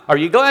Are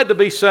you glad to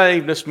be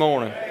saved this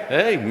morning?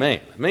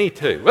 Amen. Me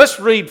too. Let's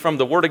read from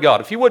the Word of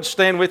God. If you would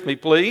stand with me,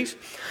 please.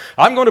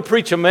 I'm going to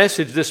preach a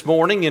message this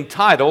morning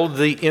entitled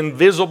The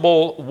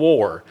Invisible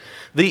War.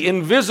 The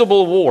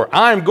Invisible War.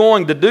 I'm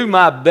going to do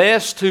my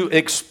best to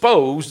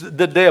expose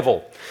the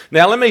devil.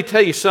 Now, let me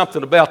tell you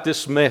something about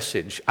this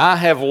message. I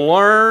have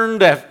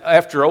learned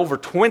after over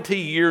 20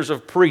 years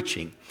of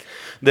preaching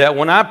that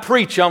when I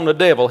preach on the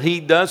devil, he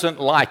doesn't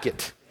like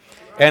it.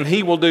 And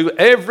he will do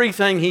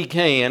everything he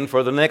can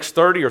for the next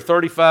 30 or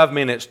 35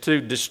 minutes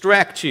to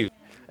distract you.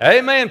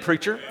 Amen,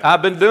 preacher.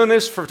 I've been doing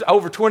this for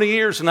over 20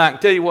 years, and I can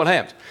tell you what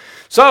happens.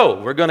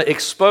 So, we're going to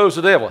expose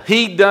the devil.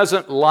 He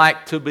doesn't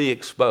like to be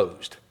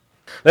exposed.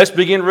 Let's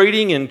begin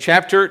reading in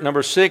chapter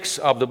number 6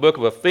 of the book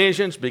of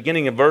Ephesians,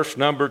 beginning in verse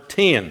number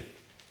 10.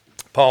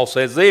 Paul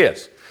says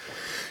this,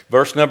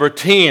 verse number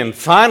 10,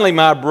 "Finally,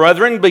 my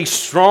brethren, be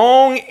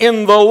strong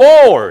in the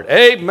Lord."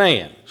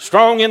 Amen.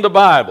 Strong in the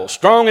Bible,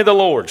 strong in the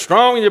Lord,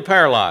 strong in your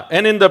prayer life,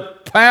 and in the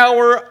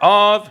power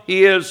of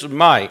His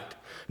might.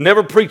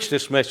 Never preached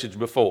this message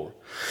before.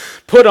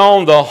 "Put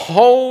on the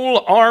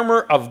whole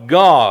armor of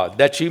God,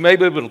 that ye may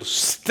be able to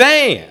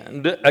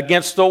stand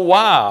against the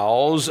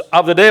wiles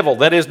of the devil,"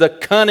 that is, the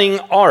cunning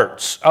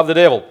arts of the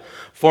devil.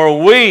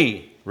 "For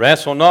we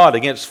wrestle not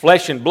against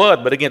flesh and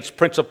blood, but against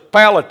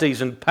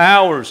principalities and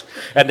powers,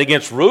 and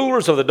against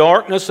rulers of the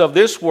darkness of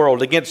this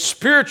world, against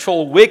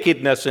spiritual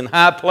wickedness in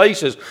high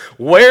places.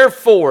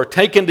 Wherefore,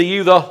 take unto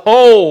you the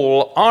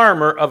whole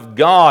armor of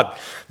God,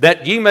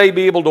 that ye may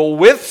be able to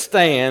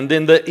withstand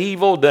in the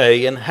evil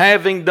day, and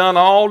having done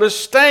all to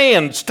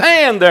stand."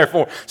 Stand,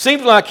 therefore.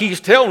 Seems like he's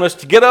telling us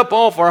to get up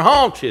off our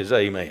haunches,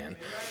 amen.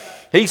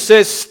 He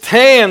says,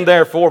 "Stand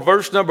therefore,"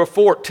 verse number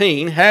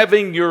 14,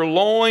 "having your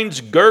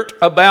loins girt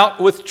about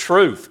with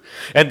truth,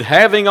 and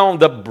having on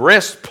the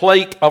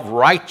breastplate of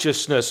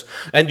righteousness,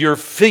 and your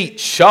feet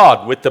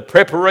shod with the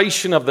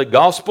preparation of the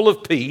gospel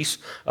of peace,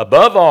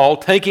 above all,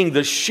 taking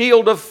the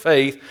shield of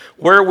faith,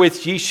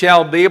 wherewith ye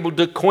shall be able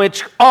to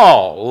quench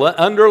all."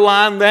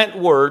 Underline that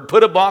word,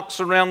 put a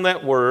box around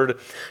that word.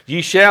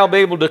 "Ye shall be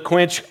able to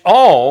quench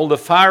all the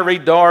fiery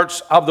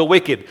darts of the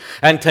wicked,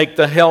 and take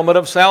the helmet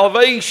of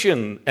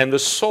salvation, and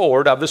the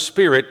sword of the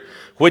Spirit,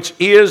 which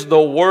is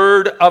the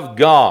word of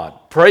God,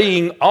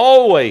 praying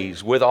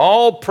always with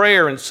all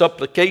prayer and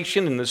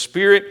supplication in the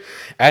Spirit,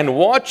 and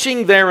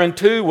watching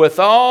thereunto with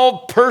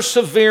all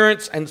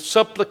perseverance and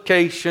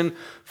supplication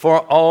for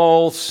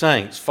all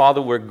saints."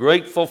 Father, we're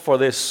grateful for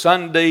this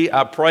Sunday.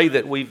 I pray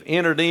that we've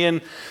entered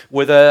in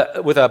with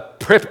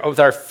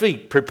our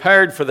feet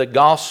prepared for the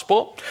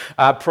gospel.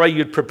 I pray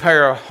you'd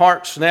prepare our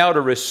hearts now to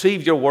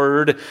receive your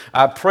word.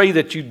 I pray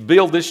that you'd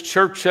build this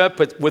church up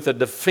with a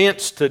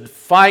defense to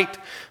fight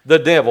the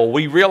devil.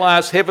 We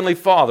realize, Heavenly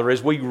Father,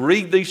 as we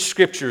read these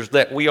scriptures,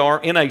 that we are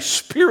in a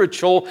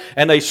spiritual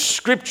and a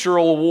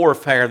scriptural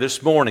warfare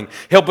this morning.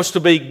 Help us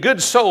to be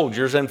good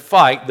soldiers and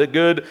fight the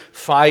good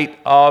fight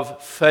of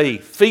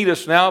faith. Feed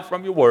us now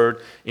from your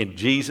word. In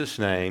Jesus'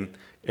 name,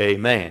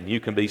 amen.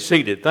 You can be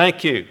seated.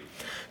 Thank you.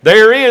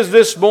 There is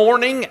this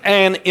morning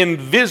an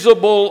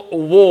invisible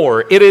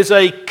war. It is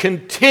a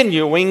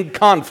continuing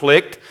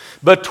conflict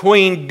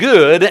between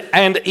good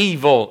and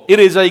evil. It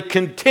is a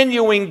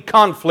continuing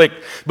conflict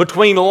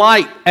between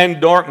light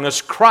and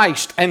darkness,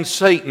 Christ and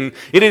Satan.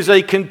 It is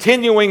a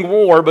continuing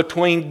war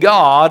between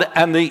God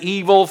and the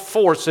evil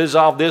forces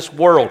of this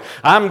world.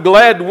 I'm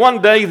glad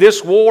one day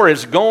this war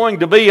is going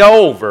to be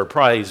over,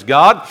 praise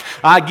God.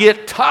 I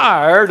get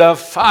tired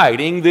of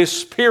fighting this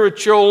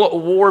spiritual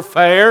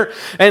warfare,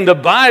 and the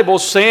Bible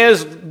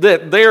says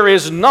that there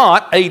is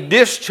not a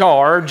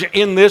discharge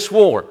in this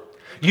war.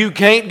 You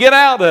can't get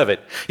out of it.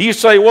 You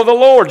say, well, the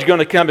Lord's going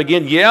to come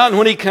again. Yeah, and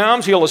when He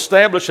comes, He'll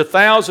establish a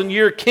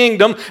 1,000-year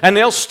kingdom, and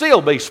there'll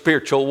still be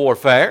spiritual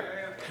warfare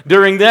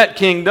during that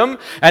kingdom.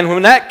 And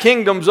when that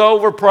kingdom's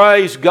over,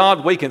 praise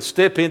God, we can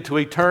step into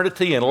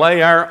eternity and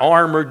lay our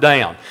armor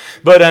down.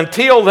 But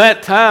until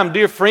that time,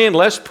 dear friend,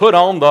 let's put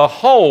on the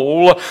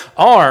whole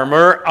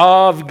armor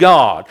of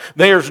God.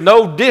 There's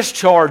no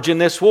discharge in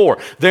this war.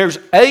 There's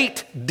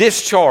 8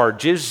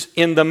 discharges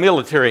in the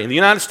military. And the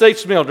United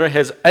States military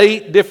has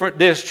 8 different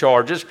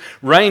discharges,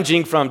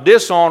 ranging from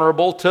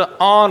dishonorable to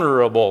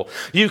honorable.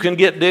 You can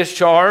get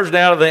discharged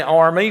out of the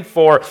Army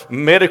for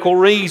medical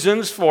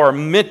reasons, for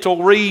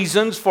mental reasons,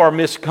 for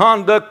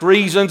misconduct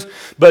reasons,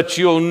 but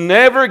you'll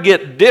never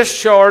get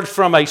discharged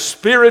from a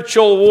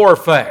spiritual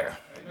warfare.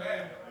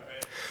 Amen.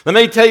 Let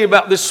me tell you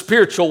about this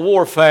spiritual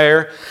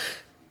warfare.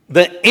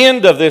 The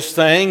end of this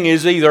thing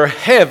is either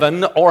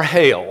heaven or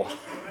hell.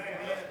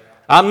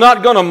 I'm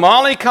not going to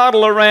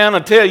mollycoddle around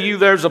and tell you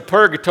there's a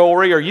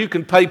purgatory or you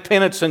can pay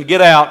penance and get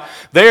out.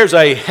 There's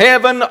a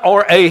heaven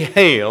or a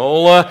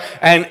hell,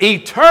 and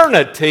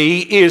eternity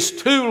is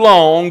too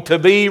long to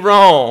be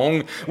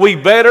wrong. We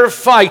better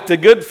fight the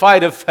good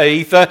fight of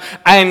faith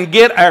and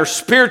get our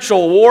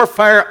spiritual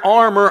warfare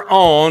armor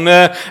on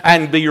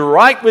and be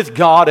right with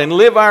God and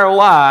live our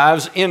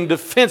lives in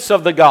defense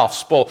of the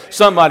gospel.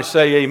 Somebody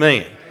say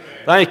amen.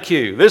 Thank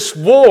you. This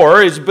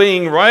war is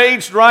being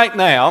waged right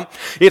now.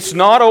 It's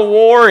not a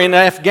war in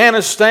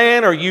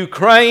Afghanistan or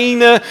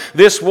Ukraine.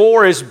 This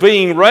war is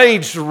being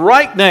waged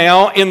right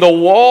now in the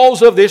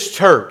walls of this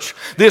church.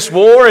 This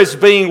war is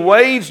being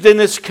waged in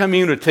this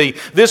community.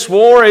 This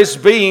war is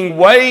being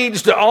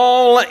waged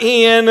all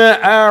in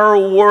our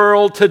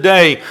world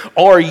today.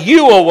 Are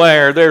you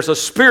aware there's a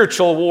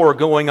spiritual war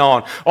going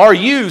on? Are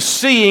you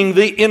seeing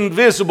the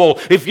invisible?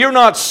 If you're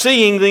not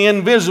seeing the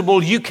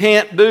invisible, you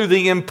can't do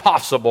the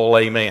impossible.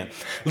 Amen.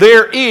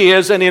 There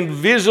is an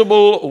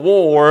invisible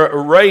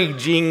war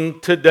raging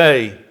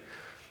today.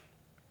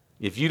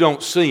 If you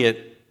don't see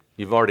it,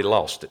 you've already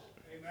lost it.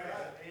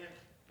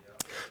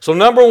 So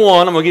number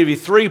one, I'm going to give you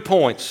 3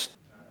 points.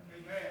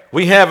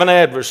 We have an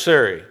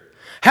adversary.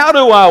 How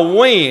do I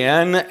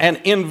win an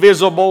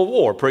invisible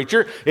war,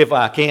 preacher? If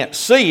I can't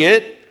see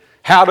it,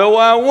 how do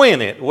I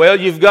win it? Well,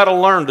 you've got to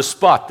learn to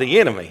spot the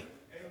enemy.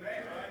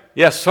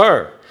 Yes,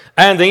 sir.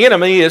 And the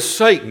enemy is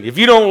Satan. If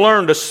you don't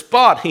learn to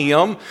spot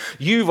him,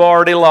 you've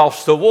already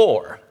lost the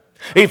war.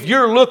 If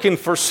you're looking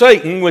for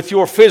Satan with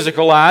your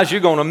physical eyes,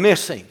 you're going to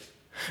miss him.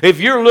 If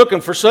you're looking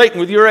for Satan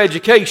with your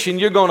education,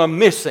 you're going to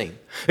miss him.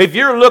 If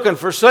you're looking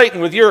for Satan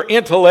with your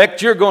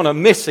intellect, you're going to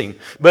miss him.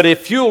 But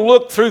if you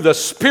look through the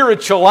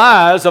spiritual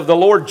eyes of the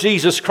Lord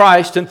Jesus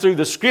Christ and through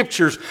the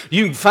Scriptures,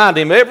 you can find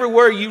him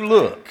everywhere you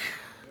look.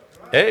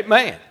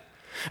 Amen.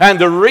 And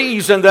the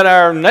reason that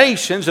our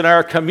nations and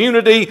our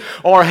community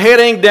are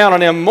heading down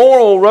an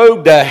immoral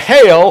road to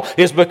hell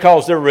is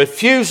because they're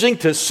refusing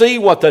to see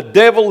what the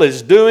devil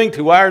is doing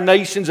to our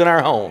nations and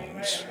our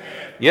homes.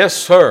 Yes,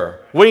 sir.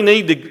 We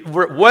need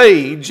to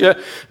wage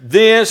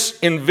this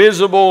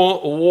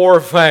invisible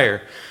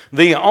warfare.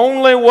 The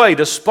only way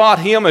to spot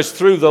him is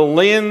through the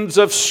lens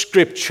of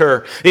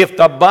Scripture. If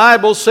the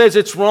Bible says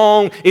it's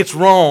wrong, it's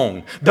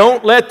wrong.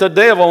 Don't let the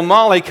devil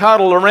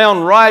mollycoddle around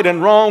right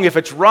and wrong. If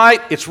it's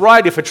right, it's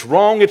right. If it's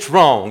wrong, it's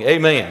wrong.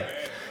 Amen.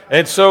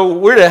 And so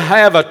we're to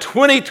have a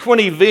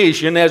 2020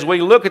 vision as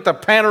we look at the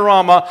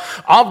panorama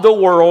of the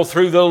world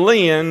through the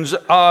lens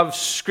of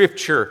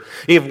Scripture.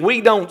 If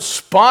we don't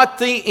spot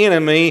the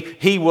enemy,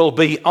 he will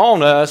be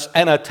on us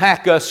and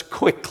attack us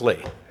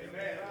quickly.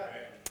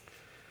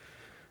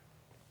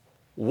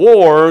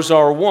 Wars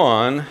are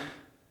won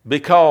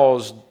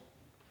because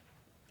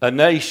a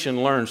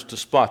nation learns to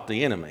spot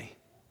the enemy.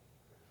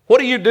 What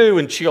do you do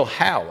in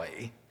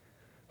Chilhowie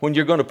when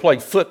you're going to play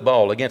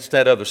football against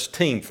that other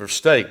team for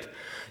state?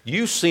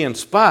 You send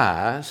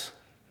spies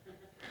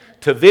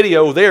to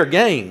video their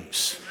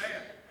games.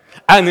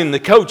 And then the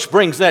coach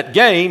brings that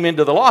game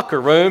into the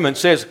locker room and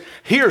says,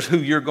 here's who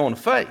you're going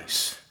to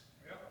face.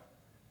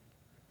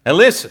 And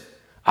listen,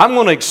 I'm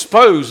going to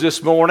expose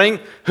this morning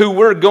who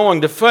we're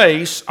going to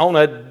face on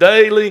a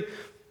daily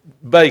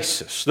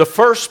basis. The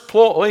first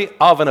ploy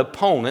of an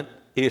opponent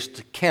is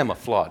to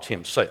camouflage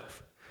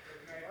himself.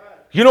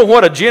 You know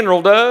what a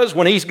general does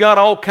when he's got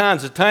all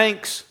kinds of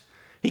tanks?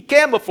 He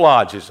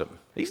camouflages them.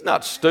 He's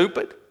not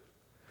stupid.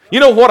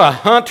 You know what a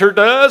hunter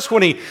does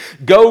when he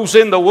goes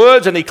in the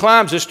woods and he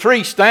climbs his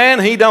tree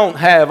stand? He don't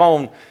have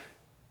on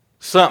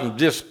something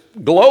just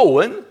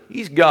glowing.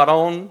 He's got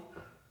on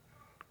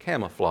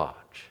camouflage.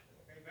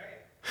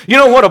 You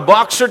know what a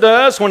boxer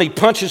does when he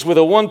punches with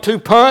a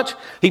 1-2 punch?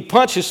 He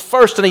punches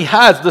first and he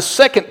hides the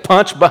second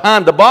punch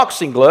behind the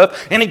boxing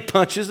glove and he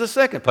punches the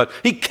second punch.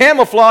 He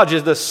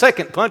camouflages the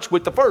second punch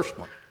with the first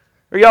one.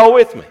 Are y'all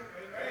with me?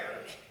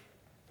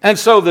 And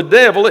so the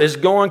devil is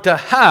going to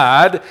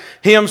hide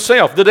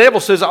himself. The devil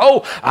says,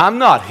 oh, I'm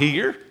not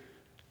here.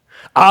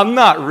 I'm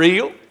not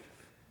real.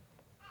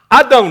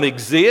 I don't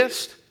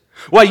exist.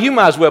 Well, you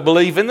might as well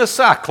believe in the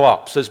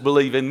Cyclops as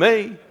believe in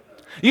me.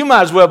 You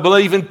might as well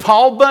believe in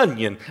Paul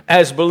Bunyan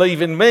as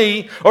believe in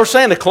me, or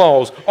Santa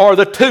Claus, or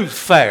the Tooth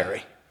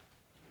Fairy.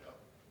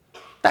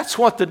 That's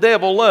what the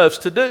devil loves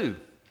to do.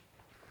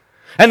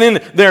 And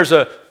then there's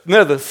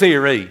another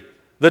theory.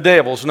 The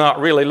devil's not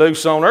really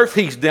loose on earth.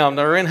 He's down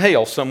there in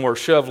hell somewhere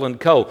shoveling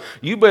coal.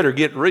 You better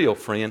get real,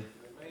 friend.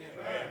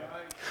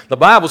 The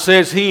Bible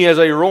says he as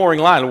a roaring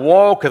lion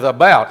walketh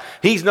about.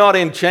 He's not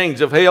in chains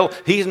of hell.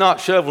 He's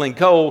not shoveling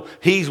coal.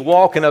 He's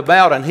walking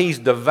about and he's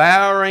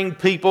devouring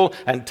people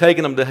and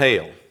taking them to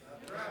hell.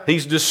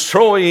 He's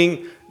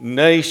destroying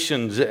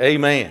nations.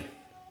 Amen.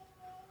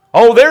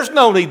 Oh, there's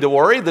no need to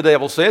worry. The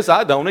devil says,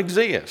 I don't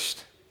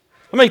exist.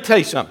 Let me tell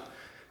you something.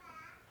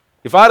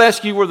 If I'd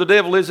ask you where the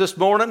devil is this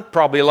morning,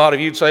 probably a lot of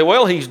you'd say,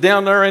 well, he's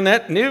down there in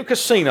that new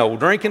casino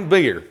drinking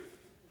beer.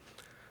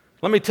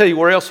 Let me tell you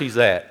where else he's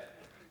at.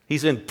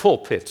 He's in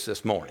pulpits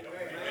this morning.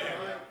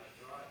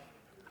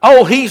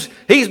 Oh, he's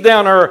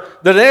down there,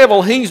 the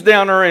devil, he's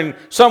down there in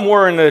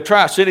somewhere in the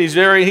Tri-Cities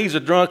area. He's a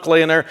drunk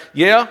laying there.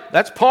 Yeah,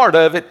 that's part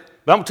of it.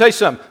 But I'm going to tell you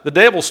something. The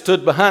devil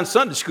stood behind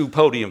Sunday school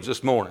podiums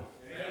this morning.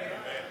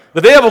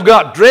 The devil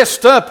got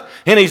dressed up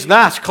in his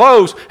nice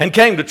clothes and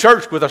came to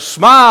church with a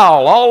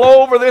smile all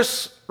over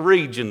this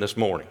region this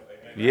morning.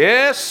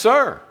 Yes,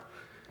 sir.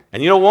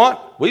 And you know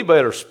what? We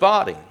better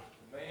spot him.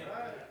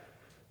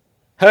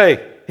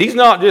 Hey, He's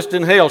not just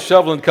in hell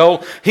shoveling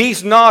coal.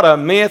 He's not a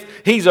myth.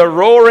 He's a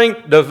roaring,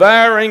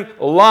 devouring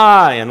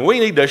lion. We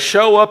need to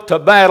show up to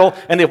battle,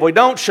 and if we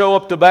don't show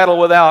up to battle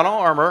without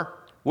armor,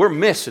 we're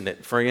missing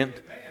it, friend.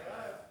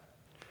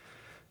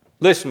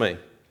 Listen to me.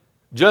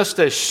 Just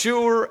as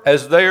sure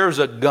as there's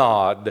a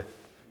God,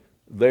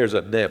 there's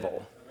a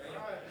devil.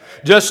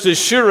 Just as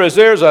sure as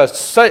there's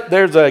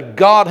a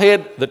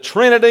Godhead, the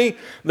Trinity,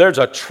 there's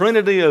a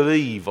trinity of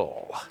evil.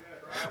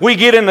 We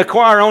get in the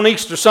choir on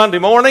Easter Sunday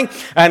morning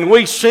and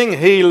we sing,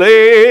 He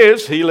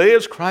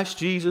lives, Christ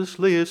Jesus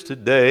lives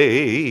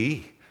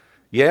today.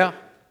 Yeah.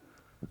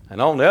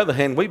 And on the other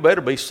hand, we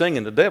better be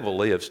singing the devil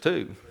lives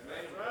too.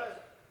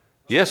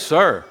 Yes,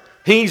 sir.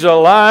 He's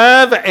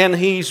alive and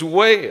He's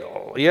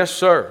well. Yes,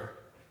 sir.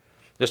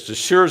 Just as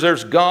sure as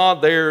there's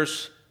God,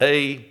 there's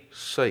a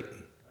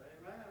Satan.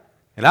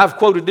 And I've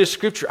quoted this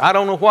scripture. I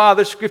don't know why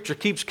this scripture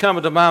keeps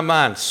coming to my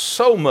mind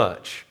so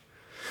much.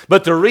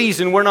 But the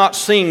reason we're not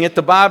seeing it,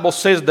 the Bible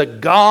says, the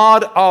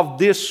God of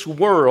this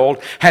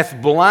world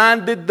hath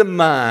blinded the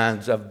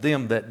minds of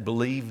them that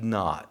believe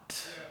not.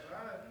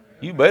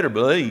 You better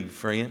believe,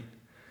 friend.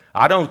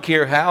 I don't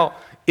care how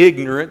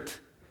ignorant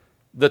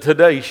the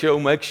Today Show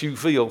makes you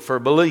feel for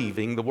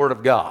believing the Word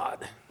of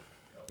God.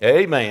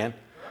 Amen.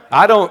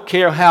 I don't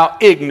care how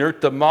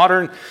ignorant the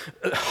modern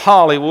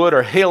Hollywood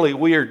or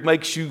Hollyweird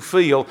makes you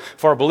feel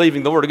for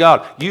believing the Word of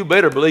God. You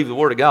better believe the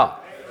Word of God.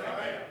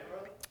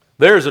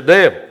 There's a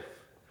devil.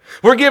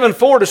 We're given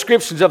 4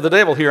 descriptions of the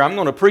devil here. I'm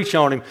going to preach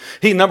on him.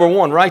 Number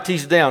 1, write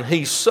these down.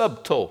 He's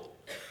subtle.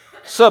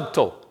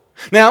 Subtle.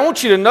 Now, I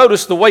want you to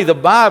notice the way the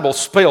Bible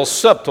spells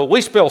subtle.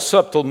 We spell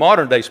subtle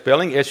modern day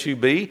spelling,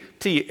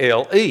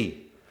 S-U-B-T-L-E.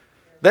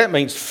 That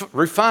means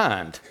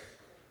refined,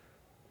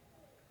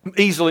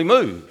 easily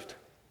moved.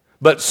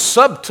 But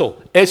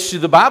subtle,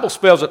 the Bible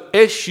spells it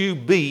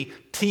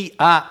S-U-B-T-I-L.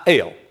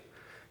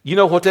 You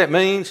know what that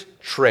means?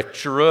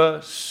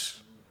 Treacherous.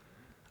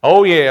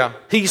 Oh yeah,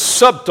 he's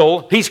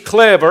subtle, he's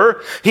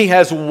clever, he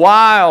has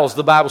wiles,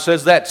 the Bible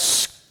says, that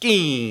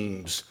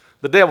schemes.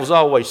 The devil's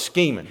always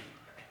scheming.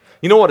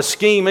 You know what a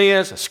scheme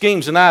is? A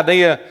scheme's an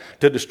idea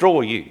to destroy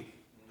you.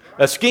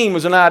 A scheme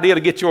is an idea to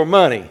get your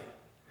money.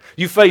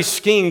 You face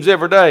schemes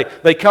every day.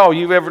 They call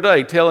you every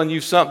day telling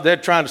you something. They're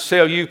trying to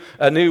sell you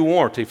a new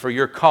warranty for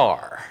your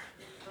car.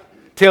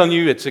 Telling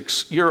you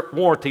your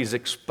warranty's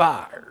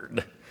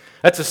expired.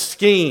 That's a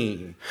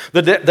scheme.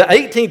 The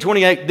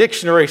 1828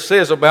 dictionary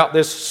says about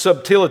this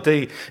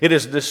subtlety, it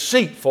is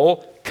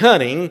deceitful,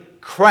 cunning,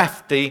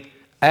 crafty,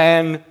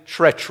 and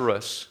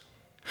treacherous.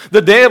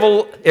 The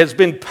devil has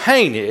been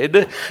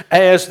painted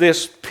as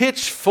this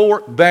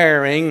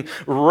pitchfork-bearing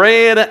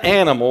red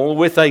animal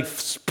with a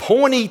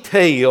pointy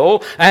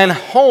tail and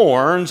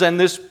horns and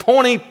this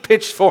pointy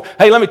pitchfork.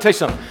 Hey, let me tell you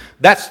something.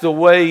 That's the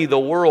way the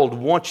world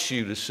wants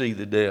you to see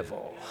the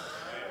devil.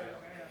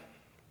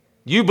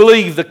 You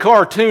believe the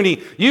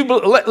cartoony.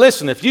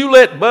 Listen, if you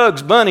let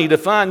Bugs Bunny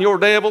define your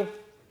devil,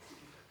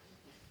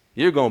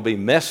 you're going to be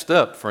messed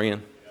up,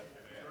 friend.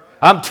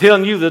 I'm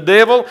telling you, the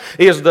devil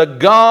is the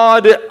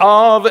God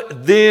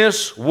of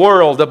this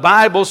world. The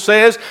Bible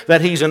says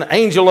that he's an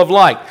angel of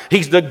light.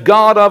 He's the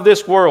God of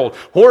this world.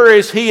 Where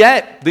is he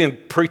at then,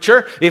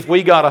 preacher? If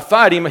we got to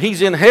fight him,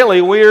 he's in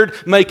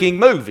Hollyweird making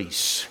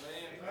movies.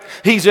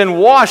 He's in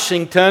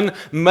Washington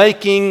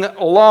making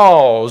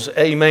laws.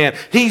 Amen.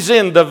 He's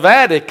in the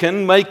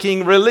Vatican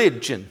making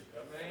religion.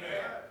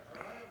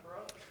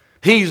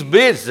 He's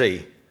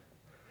busy.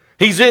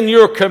 He's in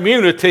your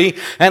community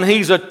and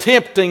he's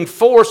attempting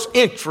forced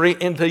entry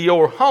into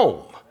your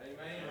home.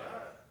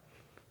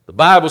 The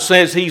Bible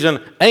says he's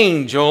an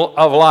angel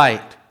of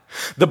light.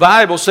 The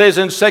Bible says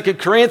in 2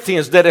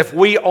 Corinthians that if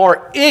we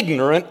are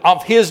ignorant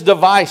of his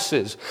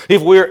devices,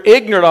 if we're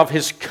ignorant of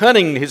his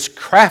cunning, his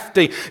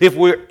crafty, if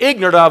we're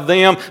ignorant of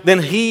them,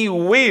 then he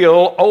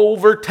will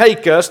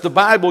overtake us. The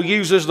Bible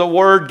uses the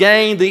word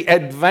gain the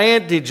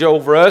advantage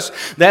over us.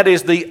 That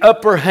is the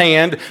upper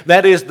hand.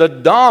 That is the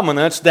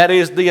dominance. That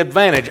is the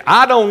advantage.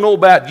 I don't know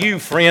about you,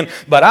 friend,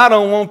 but I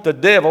don't want the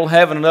devil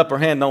having an upper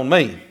hand on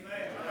me.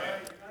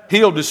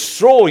 He'll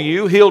destroy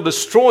you. He'll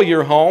destroy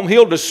your home.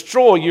 He'll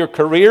destroy your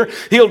career.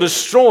 He'll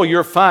destroy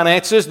your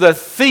finances. The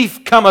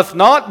thief cometh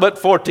not but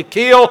for to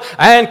kill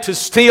and to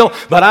steal.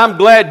 But I'm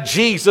glad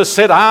Jesus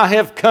said, I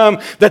have come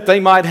that they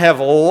might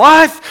have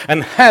life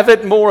and have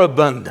it more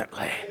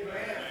abundantly.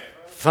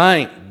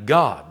 Thank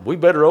God. We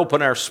better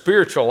open our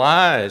spiritual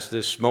eyes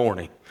this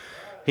morning.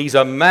 He's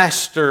a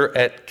master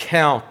at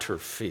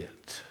counterfeit.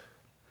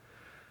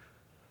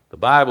 The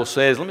Bible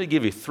says, let me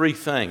give you 3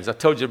 things. I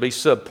told you to be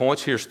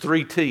subpoints. Here's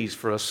 3 T's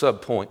for a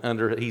subpoint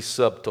under he's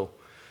subtle.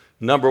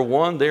 Number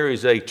 1, there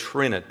is a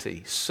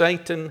trinity.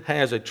 Satan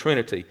has a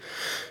trinity.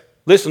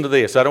 Listen to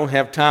this. I don't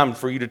have time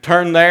for you to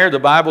turn there. The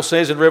Bible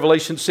says in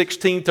Revelation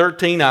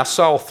 16:13, I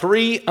saw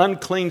 3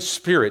 unclean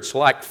spirits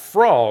like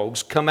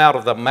frogs come out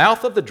of the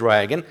mouth of the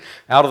dragon,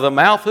 out of the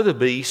mouth of the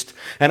beast,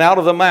 and out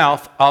of the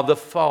mouth of the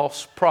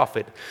false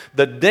prophet.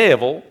 The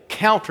devil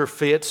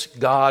counterfeits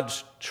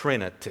God's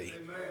trinity.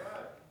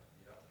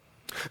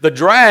 The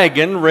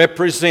dragon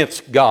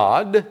represents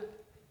God.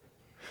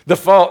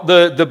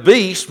 The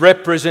beast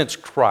represents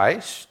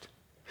Christ,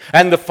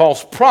 and the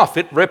false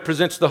prophet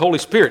represents the Holy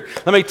Spirit.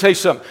 Let me tell you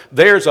something.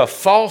 There's a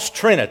false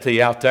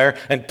trinity out there,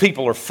 and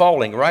people are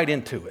falling right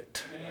into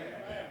it.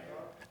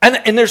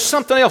 And there's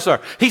something else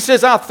there. He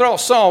says, I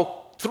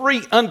saw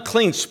 3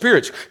 unclean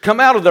spirits come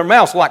out of their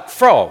mouths like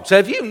frogs.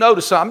 Have you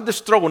noticed? I'm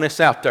just throwing this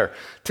out there.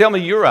 Tell me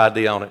your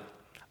idea on it.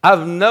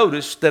 I've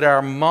noticed that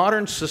our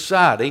modern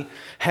society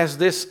has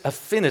this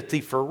affinity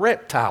for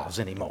reptiles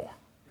anymore.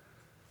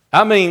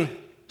 I mean,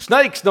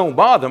 snakes don't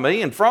bother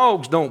me and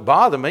frogs don't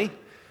bother me.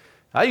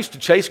 I used to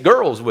chase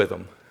girls with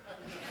them.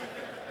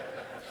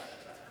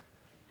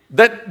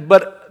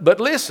 But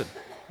listen,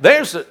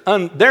 there's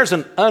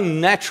an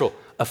unnatural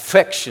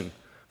affection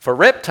for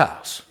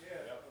reptiles.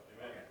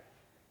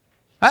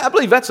 I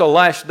believe that's a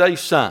last day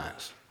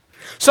signs.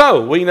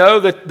 So we know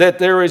that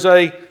there is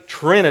a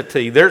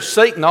Trinity.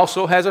 Satan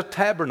also has a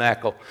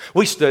tabernacle.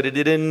 We studied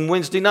it in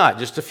Wednesday night,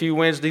 just a few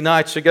Wednesday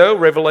nights ago,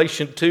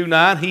 Revelation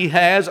 2:9. He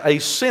has a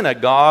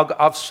synagogue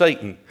of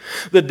Satan.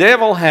 The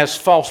devil has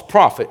false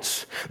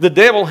prophets. The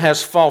devil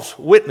has false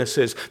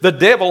witnesses. The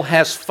devil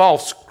has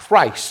false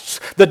Christs.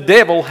 The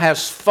devil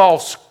has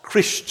false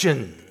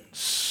Christians.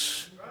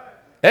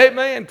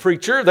 Amen,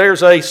 preacher.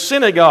 There's a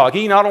synagogue.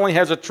 He not only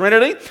has a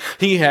trinity,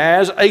 he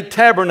has a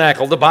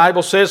tabernacle. The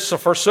Bible says,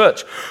 for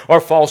such are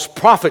false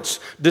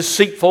prophets,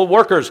 deceitful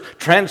workers,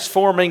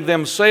 transforming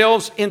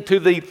themselves into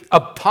the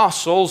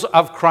apostles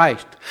of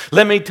Christ.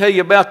 Let me tell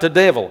you about the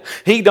devil.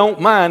 He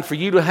don't mind for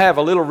you to have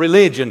a little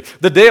religion.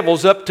 The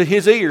devil's up to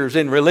his ears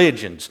in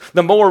religions.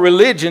 The more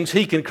religions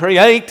he can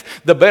create,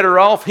 the better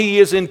off he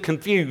is in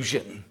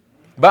confusion.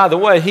 By the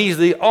way, he's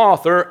the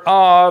author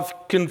of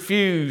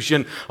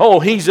confusion. Oh,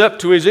 he's up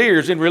to his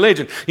ears in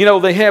religion. You know,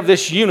 they have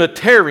this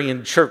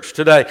Unitarian church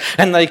today,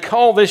 and they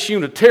call this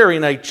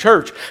Unitarian a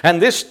church.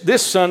 And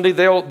this Sunday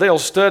they'll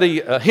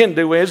study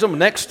Hinduism.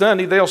 Next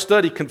Sunday they'll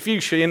study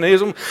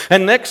Confucianism.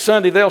 And next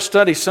Sunday they'll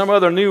study some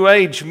other New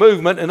Age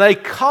movement, and they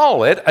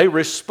call it a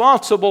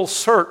responsible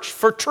search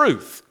for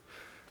truth.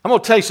 I'm going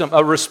to tell you something.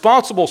 A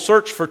responsible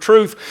search for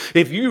truth,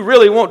 if you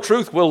really want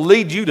truth, will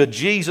lead you to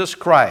Jesus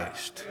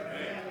Christ.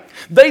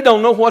 They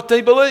don't know what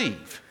they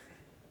believe.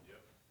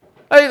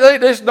 They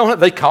just don't.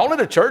 They call it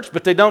a church,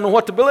 but they don't know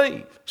what to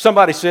believe.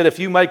 Somebody said if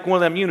you make one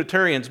of them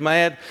Unitarians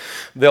mad,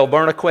 they'll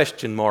burn a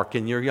question mark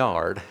in your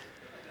yard.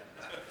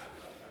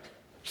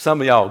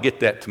 Some of y'all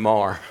get that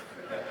tomorrow.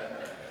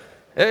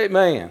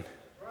 Amen.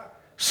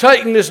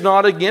 Satan is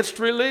not against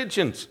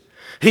religions.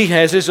 He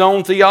has his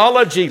own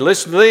theology.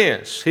 Listen to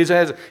this.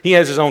 He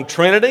has his own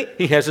Trinity.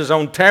 He has his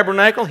own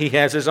tabernacle. He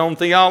has his own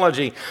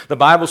theology. The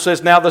Bible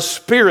says, now the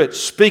Spirit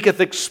speaketh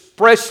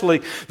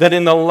expressly that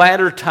in the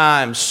latter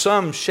times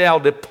some shall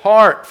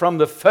depart from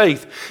the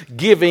faith,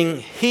 giving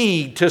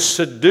heed to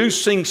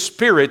seducing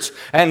spirits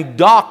and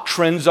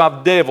doctrines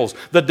of devils.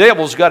 The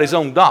devil's got his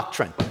own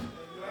doctrine.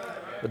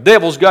 The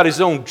devil's got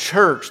his own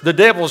church. The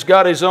devil's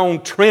got his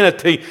own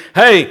Trinity.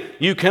 Hey,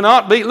 you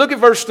cannot be. Look at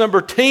verse number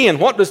 10.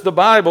 What does the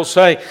Bible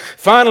say?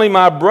 Finally,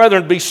 my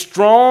brethren, be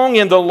strong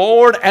in the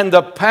Lord and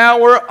the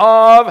power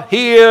of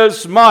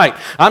His might.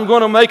 I'm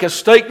going to make a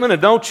statement,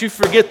 and don't you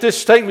forget this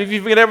statement. If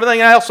you forget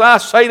everything else I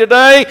say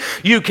today,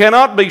 you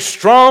cannot be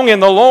strong in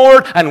the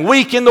Lord and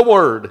weak in the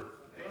Word.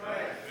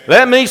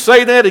 Let me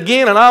say that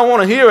again, and I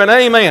want to hear an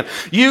amen.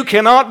 You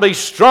cannot be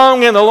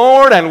strong in the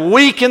Lord and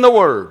weak in the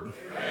Word.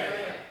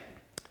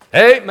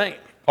 Amen.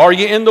 Are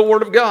you in the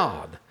Word of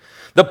God?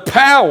 The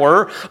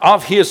power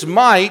of His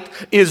might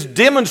is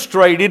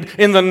demonstrated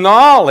in the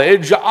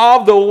knowledge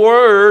of the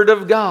Word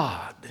of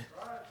God.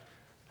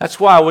 That's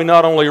why we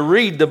not only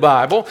read the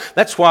Bible,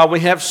 that's why we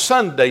have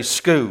Sunday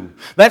school.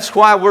 That's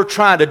why we're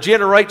trying to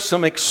generate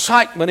some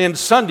excitement in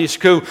Sunday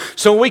school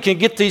so we can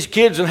get these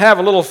kids and have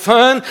a little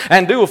fun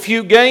and do a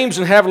few games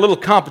and have a little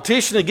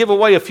competition and give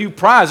away a few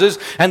prizes.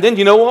 And then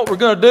you know what we're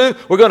going to do?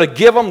 We're going to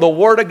give them the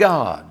Word of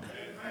God.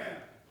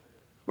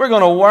 We're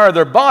going to wear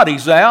their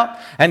bodies out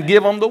and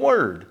give them the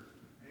Word.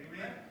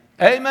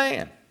 Amen.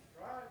 Amen.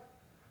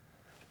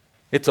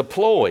 It's a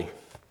ploy.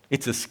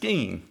 It's a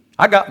scheme.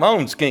 I got my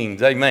own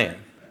schemes. Amen.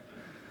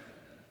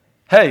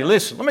 Hey,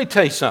 listen, let me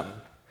tell you something.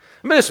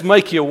 Let me just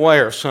make you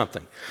aware of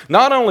something.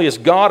 Not only is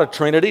God a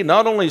Trinity,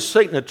 not only is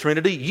Satan a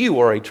Trinity, you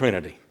are a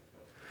Trinity.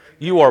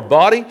 You are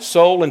body,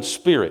 soul, and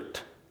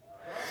spirit.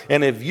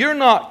 And if you're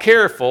not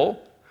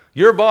careful,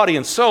 your body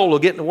and soul will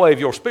get in the way of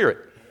your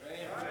spirit.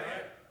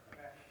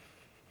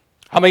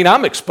 I mean,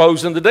 I'm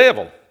exposing the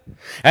devil.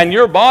 And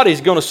your body's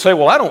going to say,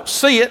 well, I don't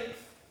see it.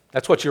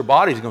 That's what your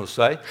body's going to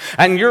say.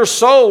 And your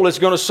soul is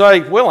going to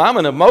say, well, I'm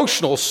an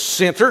emotional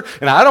center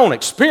and I don't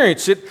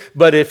experience it.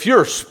 But if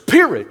you're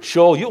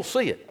spiritual, you'll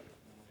see it.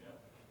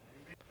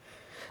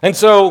 And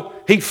so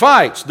he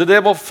fights. The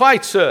devil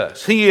fights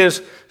us. He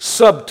is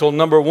subtle,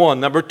 number one.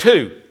 Number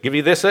two, give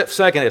you this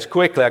second as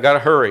quickly. I got to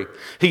hurry.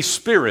 He's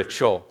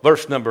spiritual.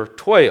 Verse number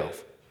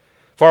 12.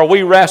 For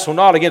we wrestle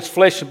not against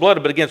flesh and blood,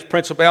 but against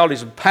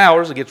principalities and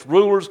powers, against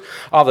rulers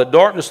of the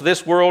darkness of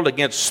this world,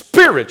 against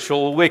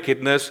spiritual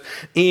wickedness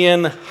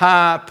in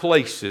high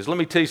places. Let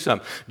me tell you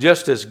something.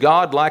 Just as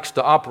God likes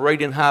to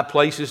operate in high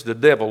places, the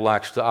devil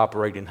likes to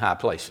operate in high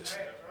places.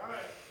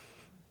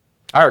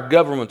 Our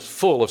government's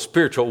full of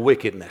spiritual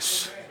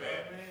wickedness.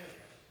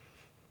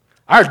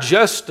 Our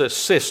justice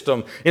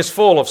system is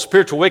full of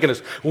spiritual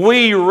wickedness.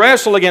 We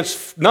wrestle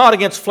not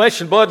against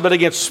flesh and blood, but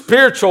against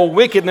spiritual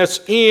wickedness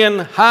in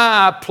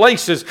high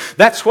places.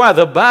 That's why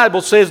the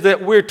Bible says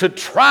that we're to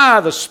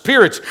try the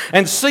spirits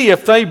and see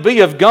if they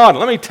be of God.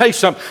 Let me tell you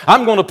something.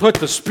 I'm going to put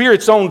the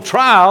spirits on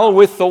trial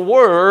with the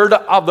Word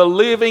of the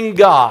living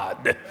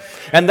God.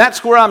 And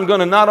that's where I'm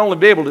going to not only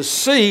be able to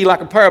see like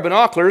a pair of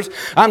binoculars,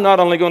 I'm not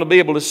only going to be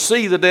able to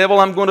see the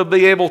devil, I'm going to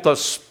be able to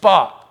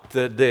spot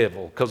the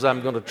devil, because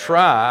I'm going to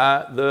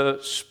try the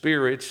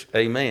spirits.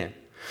 Amen.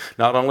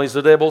 Not only is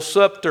the devil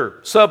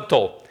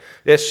subtle,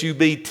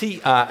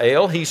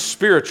 S-U-B-T-I-L, he's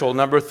spiritual.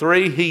 Number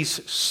 3,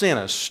 he's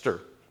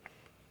sinister.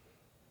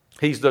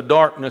 He's the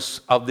darkness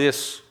of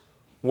this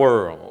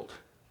world.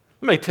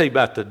 Let me tell you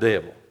about the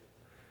devil.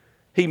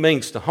 He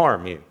means to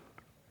harm you.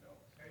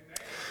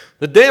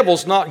 The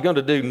devil's not going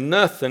to do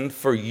nothing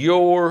for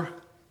your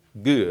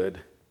good.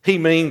 He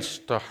means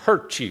to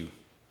hurt you.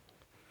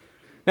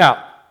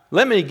 Now,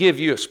 let me give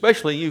you,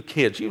 especially you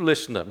kids, you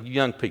listen up, you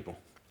young people.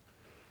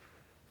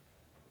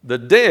 The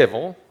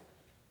devil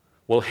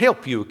will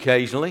help you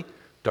occasionally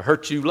to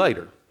hurt you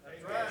later.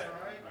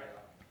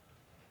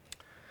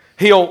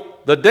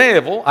 The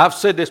devil, I've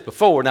said this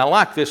before, and I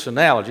like this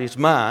analogy, it's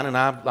mine, and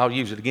I'll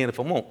use it again if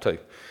I want to.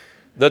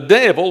 The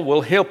devil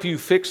will help you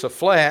fix a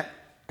flat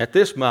at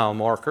this mile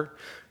marker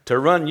to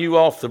run you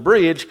off the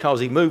bridge because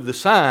he moved the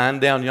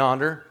sign down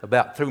yonder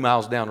about 2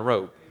 miles down the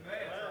road.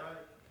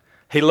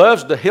 He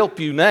loves to help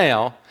you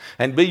now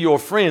and be your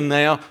friend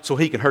now so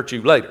he can hurt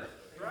you later.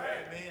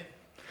 Right.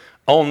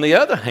 On the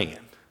other hand,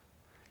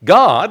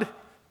 God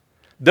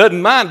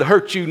doesn't mind to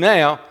hurt you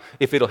now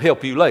if it'll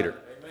help you later.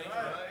 Amen.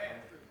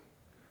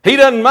 He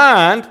doesn't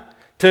mind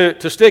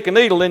to stick a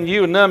needle in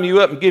you and numb you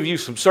up and give you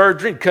some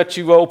surgery and cut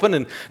you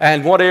open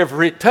and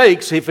whatever it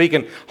takes. If he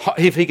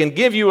can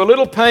give you a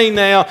little pain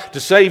now to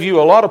save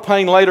you a lot of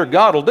pain later,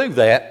 God will do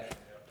that.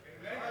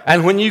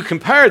 And when you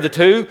compare the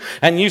two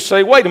and you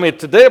say, wait a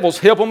minute, the devil's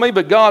helping me,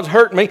 but God's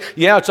hurting me.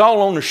 Yeah, it's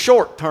all on the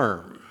short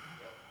term.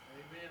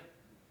 Amen.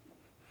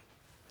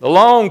 The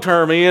long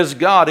term is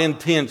God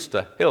intends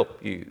to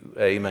help you.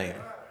 Amen.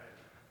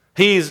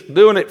 He's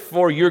doing it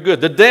for your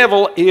good. The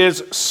devil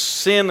is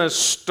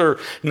sinister.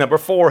 Number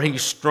 4,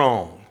 he's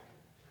strong.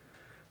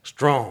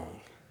 Strong.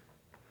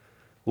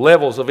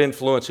 Levels of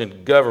influence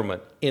in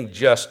government, in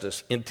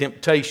justice, in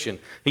temptation.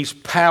 He's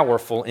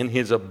powerful in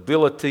his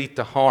ability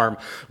to harm.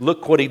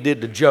 Look what he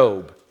did to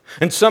Job.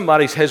 And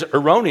somebody has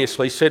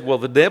erroneously said, well,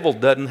 the devil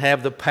doesn't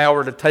have the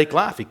power to take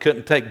life. He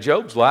couldn't take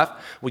Job's life.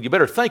 Well, you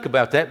better think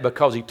about that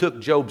because he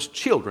took Job's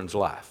children's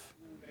life.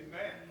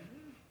 Amen.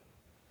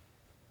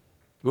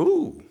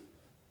 Ooh,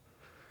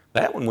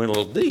 that one went a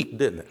little deep,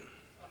 didn't it?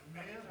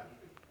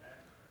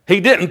 He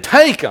didn't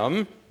take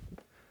them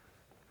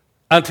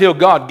until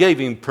God gave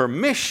him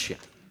permission.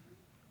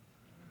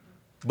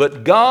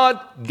 But God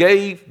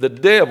gave the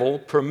devil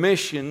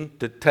permission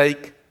to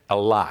take a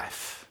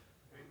life.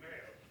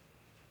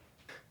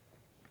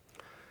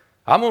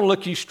 I'm going to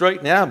look you straight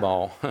in the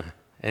eyeball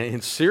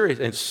and serious.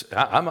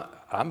 And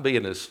I'm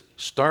being as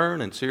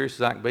stern and serious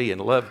as I can be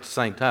and love at the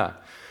same time.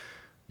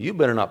 You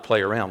better not play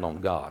around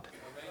on God.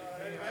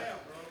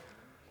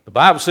 The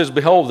Bible says,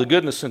 behold the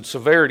goodness and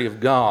severity of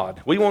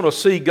God. We want to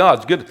see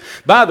God's goodness.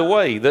 By the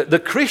way, the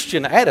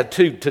Christian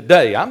attitude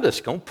today, I'm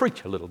just going to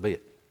preach a little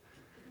bit.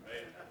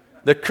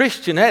 The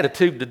Christian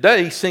attitude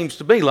today seems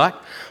to be like,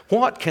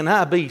 how can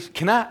I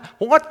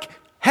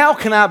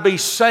be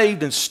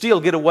saved and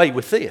still get away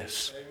with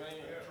this?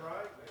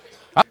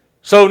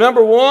 So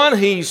number 1,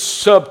 he's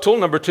subtle.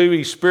 Number 2,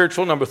 he's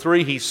spiritual. Number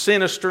 3, he's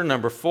sinister.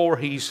 Number 4,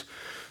 he's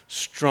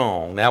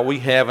strong. Now we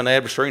have an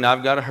adversary, and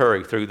I've got to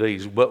hurry through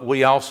these, but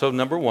we also,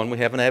 number 1, we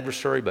have an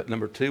adversary, but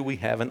number 2, we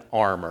have an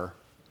armor.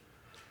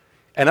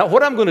 And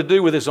what I'm going to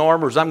do with this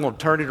armor is I'm going to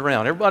turn it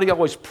around. Everybody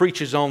always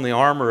preaches on the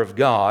armor of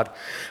God.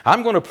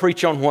 I'm going to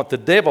preach on what the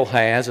devil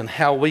has and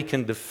how we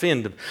can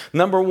defend him.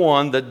 Number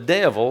 1, the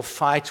devil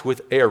fights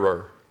with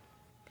error.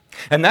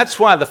 And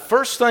that's why the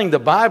first thing the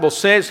Bible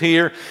says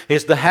here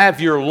is to have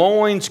your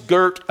loins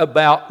girt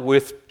about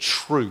with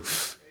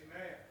truth.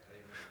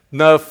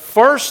 The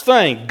first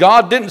thing,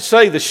 God didn't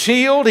say the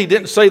shield, He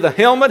didn't say the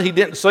helmet, He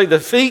didn't say the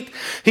feet.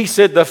 He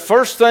said the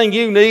first thing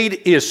you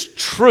need is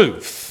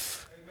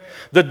truth. Amen.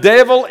 The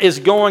devil is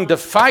going to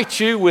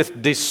fight you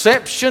with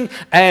deception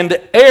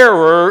and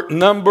error,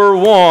 number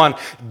 1.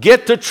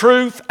 Get the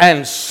truth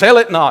and sell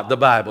it not, the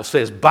Bible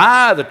says.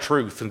 Buy the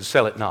truth and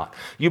sell it not.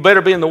 You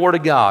better be in the Word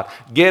of God,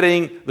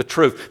 getting the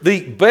truth.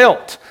 The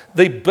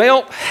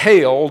belt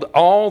held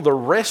all the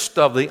rest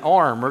of the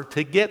armor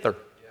together.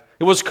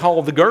 It was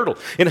called the girdle.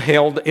 It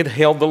held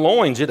the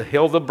loins. It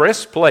held the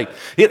breastplate.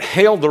 It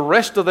held the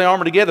rest of the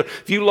armor together.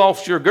 If you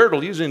lost your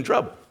girdle, you was in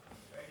trouble.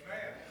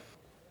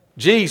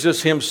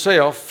 Jesus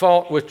himself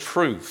fought with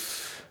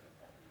truth.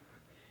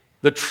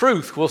 The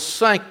truth will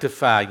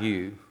sanctify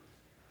you.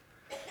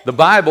 The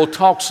Bible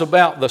talks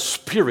about the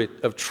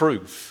spirit of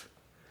truth.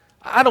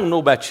 I don't know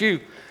about you.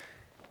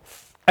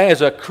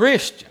 As a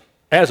Christian,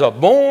 as a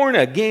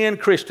born-again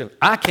Christian,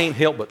 I can't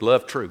help but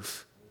love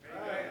truth.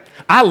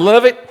 I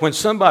love it when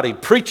somebody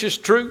preaches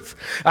truth.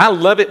 I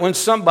love it when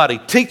somebody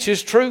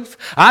teaches truth.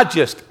 I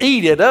just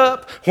eat it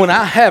up when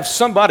I have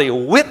somebody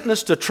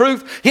witness the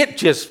truth. It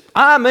just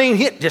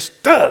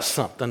does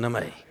something to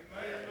me.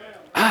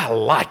 I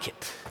like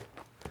it.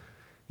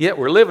 Yet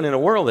we're living in a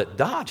world that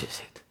dodges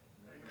it,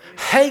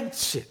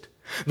 hates it.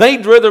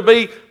 They'd rather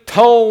be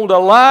told a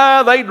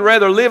lie. They'd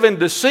rather live in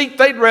deceit.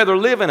 They'd rather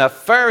live in a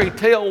fairy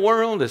tale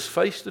world as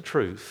face the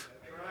truth.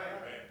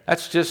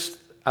 That's just,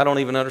 I don't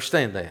even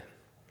understand that.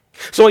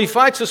 So he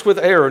fights us with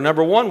error.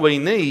 Number one, we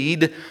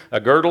need a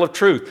girdle of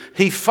truth.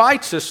 He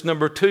fights us,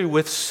 number two,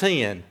 with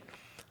sin.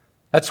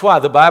 That's why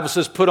the Bible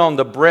says put on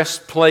the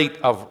breastplate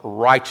of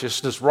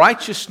righteousness.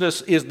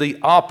 Righteousness is the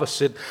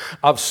opposite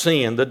of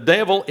sin. The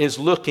devil is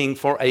looking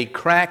for a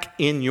crack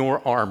in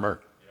your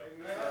armor,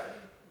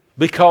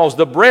 because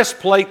the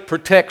breastplate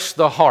protects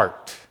the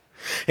heart.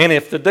 And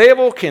if the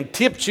devil can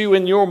tempt you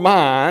in your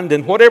mind,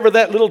 and whatever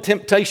that little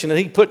temptation that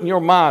he put in your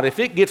mind, if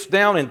it gets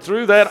down and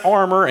through that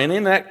armor and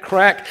in that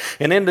crack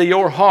and into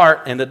your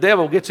heart, and the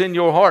devil gets in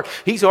your heart,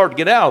 he's hard to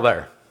get out of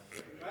there.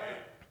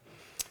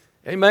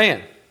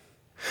 Amen.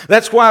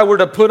 That's why we're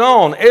to put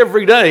on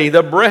every day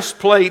the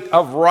breastplate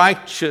of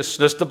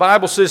righteousness. The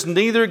Bible says,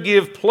 neither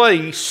give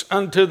place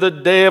unto the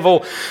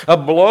devil. A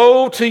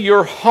blow to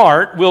your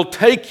heart will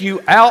take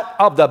you out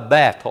of the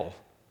battle.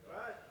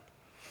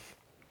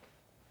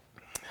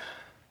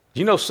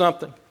 You know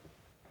something?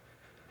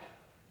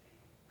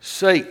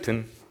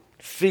 Satan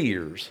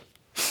fears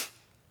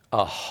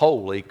a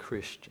holy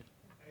Christian.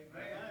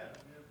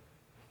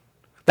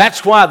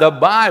 That's why the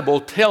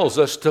Bible tells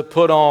us to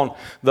put on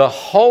the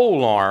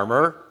whole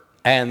armor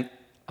and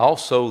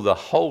also the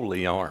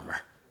holy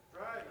armor.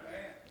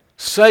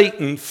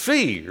 Satan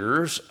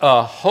fears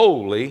a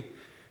holy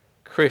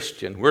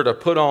Christian. We're to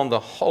put on the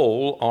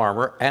whole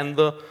armor and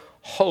the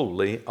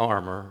holy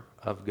armor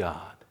of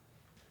God.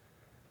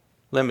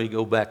 Let me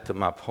go back to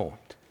my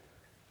point.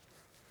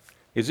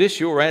 Is this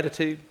your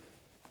attitude?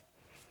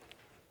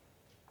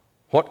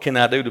 What can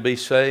I do to be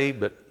saved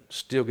but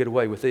still get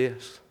away with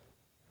this?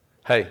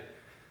 Hey,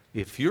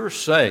 if you're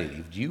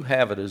saved, you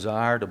have a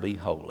desire to be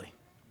holy.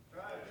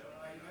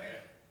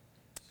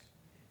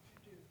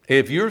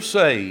 If you're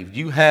saved,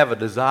 you have a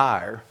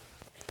desire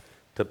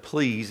to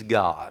please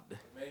God.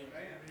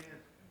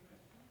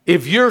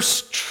 If you're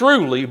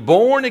truly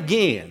born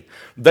again,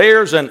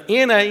 there's an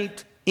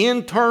innate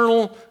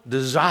internal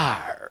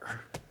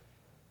desire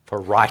for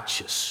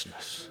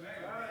righteousness.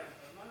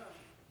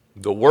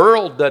 The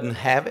world doesn't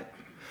have it.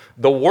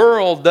 The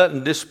world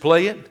doesn't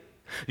display it.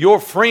 Your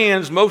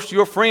friends, most of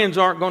your friends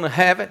aren't going to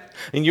have it,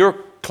 and your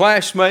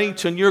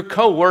classmates and your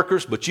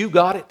co-workers, but you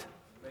got it.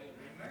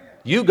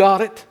 You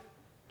got it.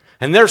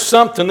 And there's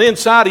something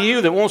inside of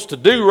you that wants to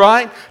do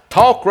right,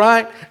 talk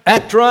right,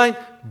 act right,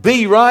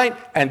 be right,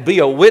 and be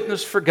a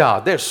witness for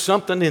God. There's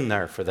something in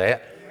there for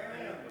that.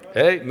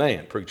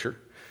 Amen, preacher.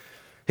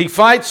 He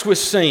fights with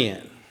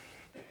sin.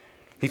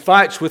 He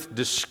fights with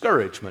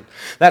discouragement.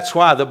 That's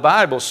why the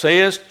Bible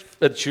says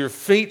that your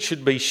feet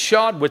should be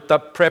shod with the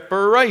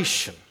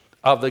preparation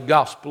of the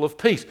gospel of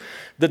peace.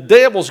 The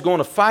devil's going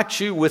to fight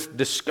you with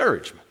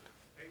discouragement.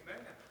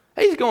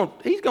 He's going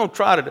to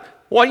try to.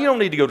 Well, you don't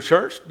need to go to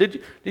church.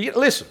 Did you?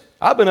 Listen,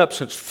 I've been up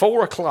since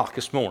 4 o'clock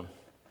this morning.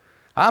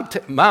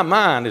 My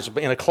mind is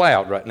in a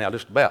cloud right now,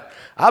 just about.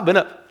 I've been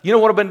up. You know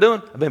what I've been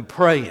doing? I've been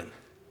praying.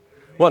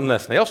 Wasn't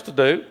nothing else to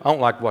do. I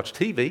don't like to watch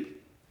TV.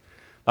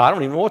 I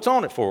don't even know what's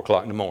on at 4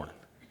 o'clock in the morning.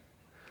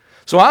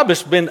 So I've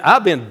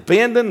been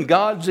bending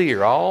God's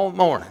ear all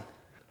morning.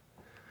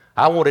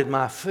 I wanted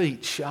my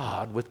feet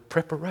shod with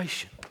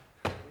preparation.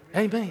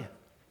 Amen.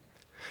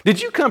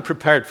 Did you come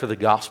prepared for the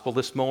gospel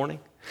this morning?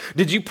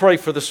 Did you pray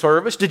for the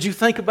service? Did you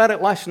think about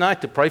it last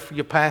night to pray for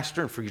your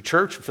pastor and for your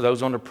church and for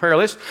those on the prayer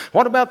list?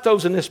 What about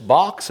those in this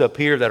box up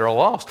here that are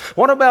lost?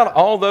 What about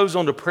all those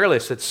on the prayer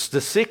list? It's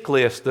the sick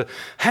list.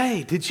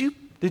 Hey, did you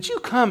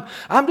come?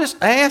 I'm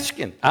just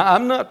asking.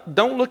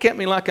 Don't look at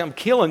me like I'm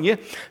killing you.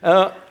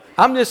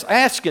 I'm just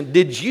asking,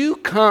 did you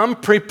come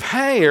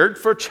prepared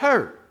for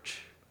church?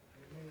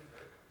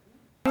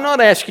 I'm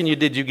not asking you,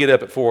 did you get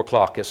up at 4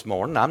 o'clock this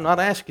morning? I'm not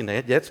asking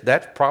that.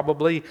 That's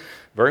probably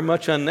very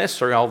much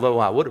unnecessary, although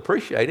I would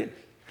appreciate it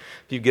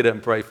if you get up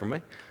and pray for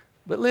me.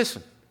 But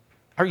listen,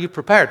 are you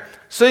prepared?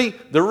 See,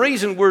 the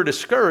reason we're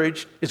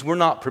discouraged is we're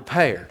not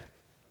prepared.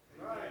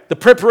 The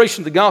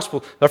preparation of the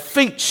gospel, our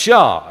feet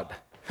shod.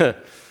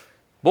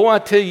 Boy, I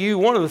tell you,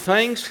 one of the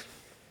things,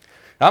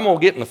 I'm going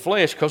to get in the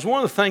flesh, because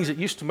one of the things that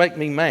used to make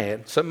me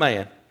mad,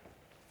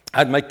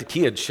 I'd make the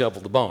kids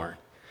shovel the barn.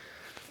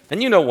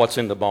 And you know what's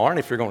in the barn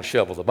if you're going to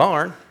shovel the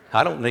barn.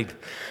 I don't need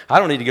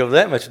to go into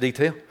that much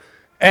detail.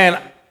 And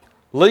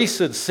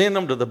Lisa'd send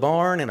them to the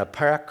barn in a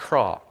pair of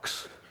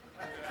Crocs.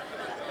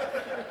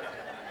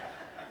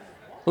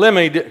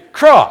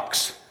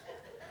 Crocs.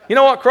 You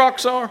know what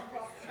Crocs are?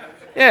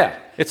 Yeah,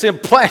 it's them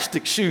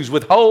plastic shoes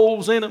with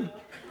holes in them.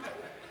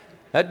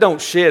 That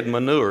don't shed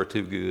manure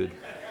too good.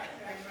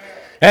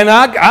 And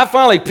I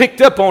finally picked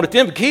up on it.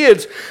 Them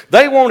kids,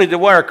 they wanted to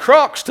wear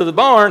Crocs to the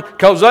barn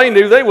because they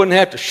knew they wouldn't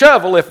have to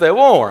shovel if they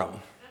wore them.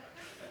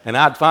 And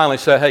I'd finally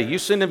say, hey, you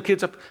send them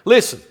kids up.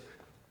 Listen,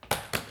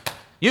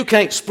 you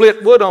can't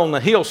split wood on the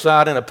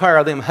hillside in a pair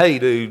of them hay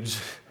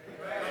dudes.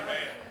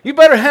 You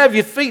better have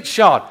your feet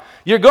shod.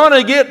 You're going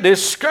to get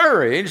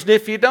discouraged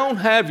if you don't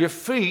have your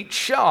feet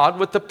shod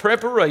with the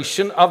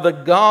preparation of the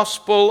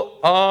gospel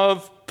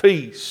of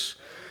peace.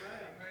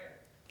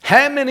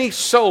 How many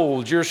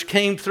soldiers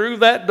came through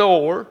that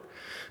door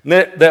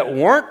that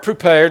weren't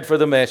prepared for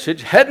the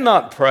message, had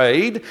not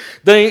prayed,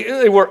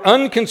 they were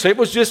unconceived. It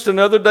was just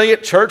another day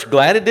at church,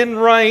 glad it didn't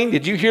rain.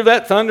 Did you hear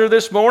that thunder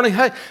this morning?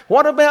 Hey,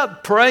 what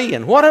about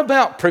praying? What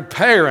about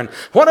preparing?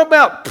 What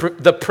about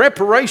the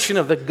preparation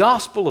of the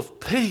gospel of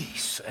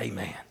peace?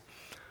 Amen.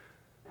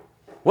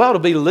 We ought to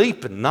be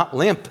leaping, not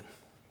limping.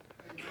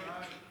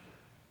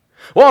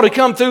 We ought to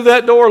come through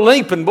that door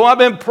leaping. Boy, I've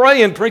been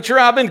praying, preacher.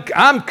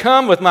 I'm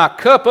come with my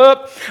cup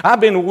up. I've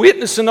been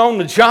witnessing on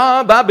the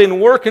job. I've been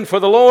working for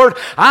the Lord.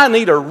 I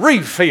need a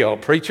refill,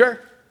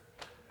 preacher.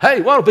 Hey,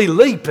 we ought to be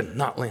leaping,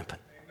 not limping.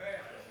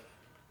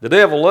 The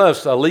devil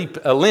loves a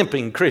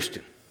limping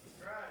Christian.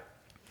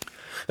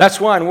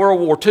 That's why in World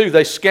War II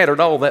they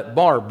scattered all that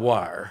barbed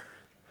wire.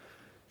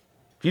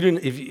 You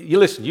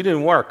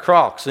didn't wear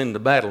Crocs in the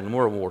battle in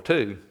World War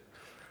II.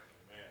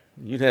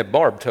 You'd have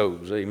barbed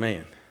toes,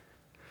 amen.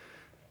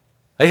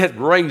 They had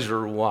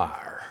razor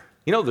wire.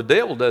 You know, the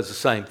devil does the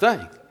same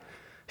thing.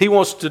 He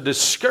wants to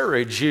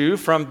discourage you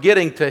from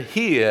getting to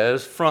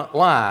his front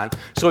line,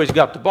 so he's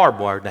got the barbed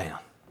wire down.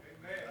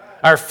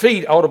 Our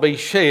feet ought to be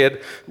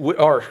shod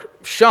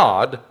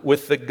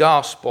with the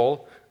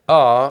gospel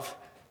of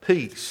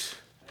peace.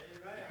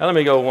 Now let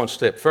me go one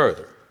step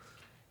further.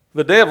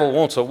 The devil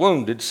wants a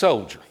wounded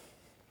soldier.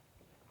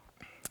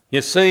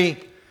 You see,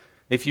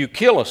 if you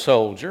kill a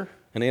soldier,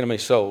 an enemy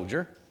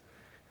soldier,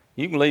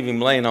 you can leave him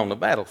laying on the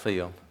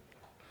battlefield.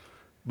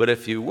 But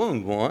if you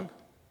wound one,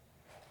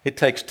 it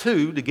takes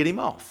two to get him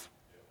off.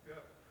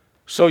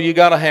 So you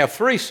got to have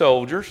 3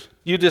 soldiers.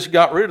 You just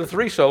got rid of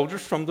 3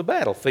 soldiers from the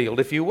battlefield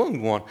if you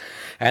wound one.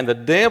 And the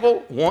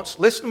devil wants,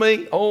 listen to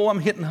me, I'm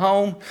hitting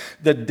home.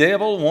 The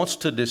devil wants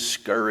to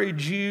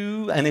discourage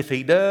you, and if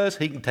he does,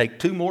 he can take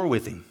 2 more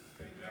with him.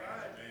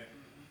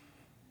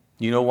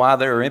 You know why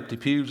there are empty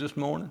pews this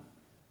morning?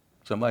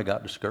 Somebody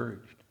got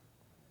discouraged.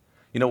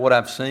 You know what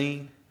I've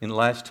seen in the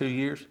last 2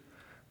 years?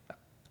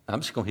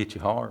 I'm just going to hit you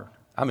hard.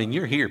 I mean,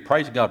 you're here.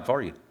 Praise God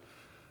for you.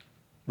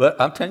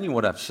 But I'm telling you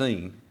what I've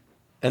seen,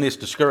 and it's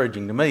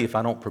discouraging to me if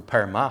I don't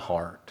prepare my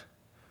heart,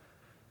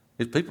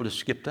 is people just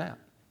skipped out.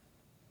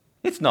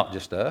 It's not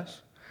just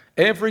us.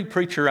 Every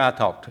preacher I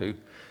talk to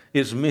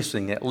is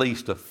missing at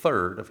least a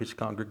third of his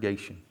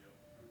congregation.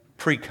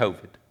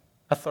 Pre-COVID,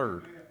 a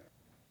third.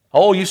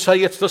 Oh, you say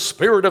it's the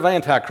spirit of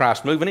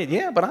Antichrist moving in.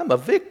 Yeah, but I'm a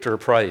victor,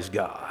 praise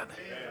God.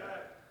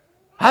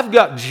 I've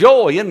got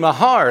joy in my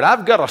heart.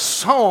 I've got a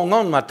song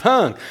on my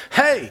tongue.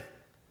 Hey,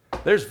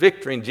 there's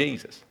victory in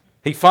Jesus.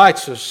 He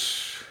fights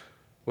us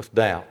with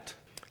doubt.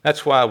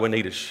 That's why we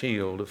need a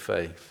shield of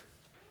faith.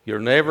 You're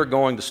never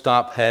going to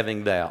stop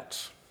having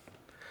doubts.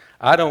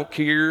 I don't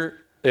care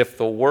if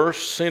the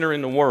worst sinner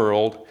in the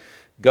world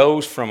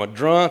goes from a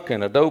drunk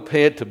and a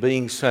dopehead to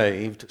being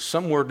saved.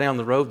 Somewhere down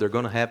the road, they're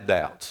going to have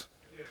doubts.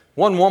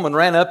 One woman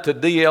ran up to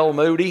D.L.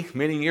 Moody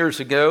many years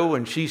ago,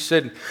 and she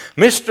said,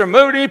 Mr.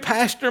 Moody,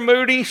 Pastor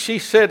Moody, she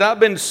said, I've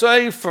been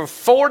saved for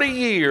 40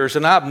 years,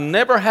 and I've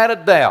never had a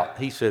doubt.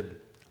 He said,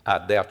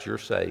 I doubt you're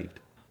saved.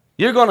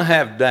 You're going to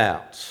have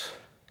doubts.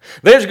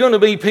 There's going to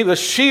be people, the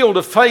shield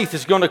of faith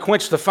is going to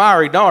quench the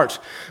fiery darts.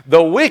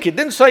 The wicked,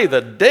 didn't say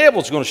the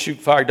devil's going to shoot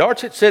fiery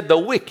darts, it said the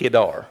wicked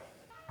are.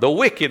 The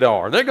wicked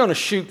are. They're going to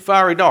shoot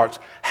fiery darts.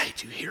 Hey,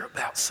 did you hear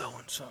about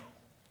so-and-so?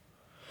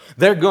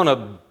 They're going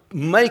to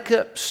make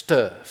up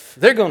stuff.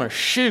 They're going to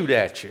shoot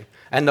at you.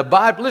 And the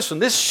Bible, listen,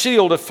 this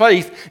shield of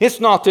faith, it's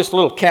not this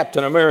little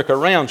Captain America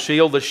round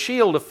shield. The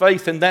shield of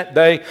faith in that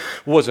day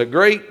was a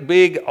great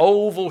big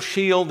oval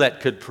shield that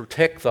could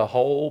protect the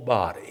whole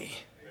body.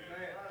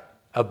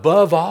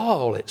 Above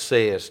all, it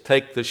says,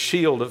 take the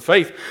shield of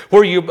faith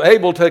where you're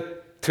able to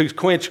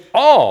quench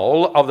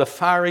all of the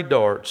fiery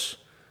darts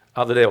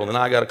of the devil. And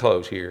I got to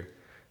close here.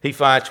 He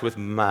fights with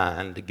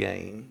mind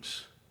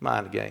games.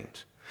 Mind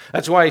games.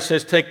 That's why he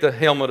says, take the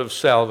helmet of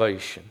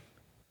salvation.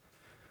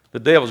 The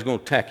devil's going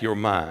to attack your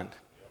mind.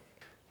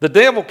 The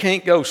devil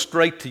can't go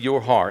straight to your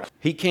heart.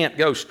 He can't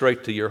go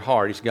straight to your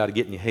heart. He's got to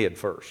get in your head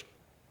first.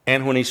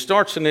 And when he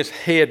starts in this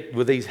head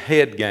with these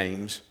head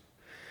games,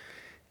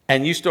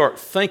 and you start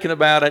thinking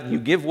about it, you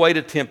give way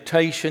to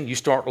temptation, you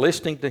start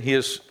listening to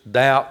his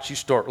doubts, you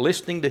start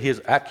listening to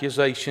his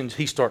accusations,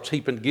 he starts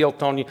heaping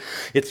guilt on you,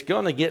 it's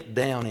going to get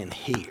down in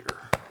here.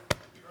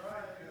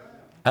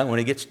 And when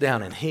it gets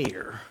down in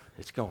here,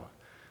 it's going to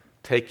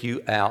take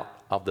you out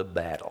of the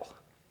battle.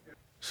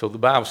 So the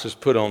Bible says,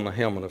 put on the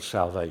helmet of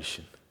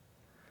salvation.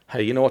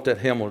 Hey, you know what that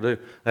helmet will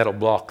do? That'll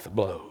block the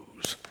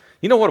blows.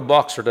 You know what a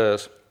boxer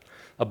does?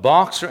 A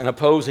boxer, an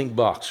opposing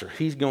boxer,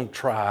 he's going to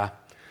try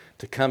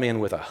to come in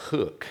with a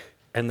hook.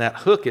 And that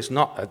hook is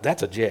not,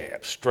 that's a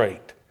jab,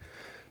 straight.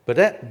 But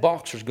that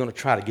boxer's going to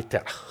try to get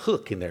that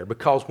hook in there,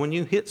 because when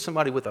you hit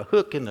somebody with a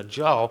hook in the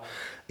jaw,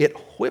 it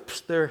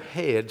whips their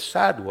head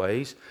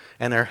sideways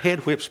and their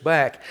head whips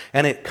back,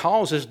 and it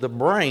causes the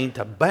brain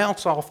to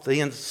bounce off the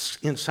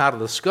inside of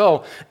the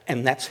skull,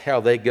 and that's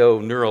how they go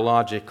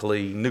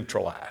neurologically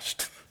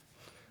neutralized.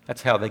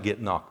 That's how they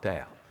get knocked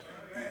out.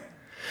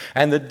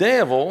 And the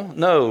devil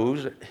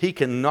knows he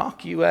can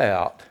knock you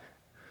out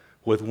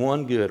with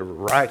one good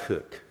right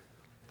hook.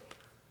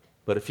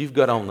 But if you've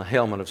got on the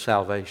helmet of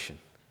salvation,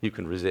 you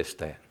can resist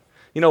that.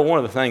 You know, one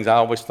of the things I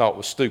always thought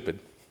was stupid.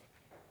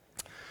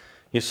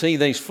 You see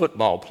these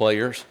football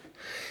players,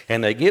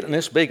 and they get in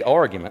this big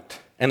argument,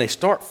 and they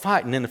start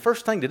fighting, and the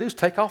first thing to do is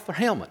take off their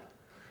helmet.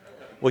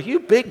 Well,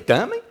 you big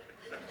dummy.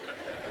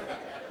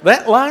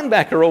 That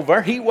linebacker over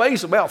there, he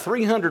weighs about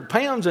 300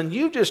 pounds, and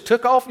you just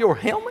took off your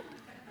helmet?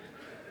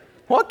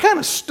 What kind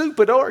of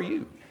stupid are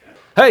you?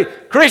 Hey,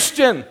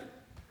 Christian,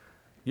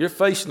 you're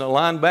facing a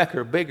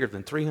linebacker bigger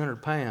than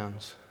 300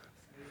 pounds.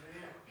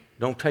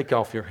 Don't take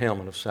off your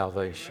helmet of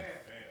salvation.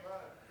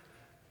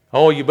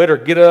 Oh, you better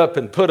get up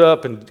and put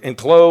up and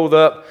clothe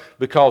up,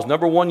 because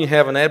number one, you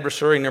have an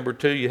adversary. Number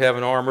two, you have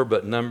an armor.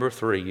 But number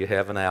three, you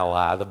have an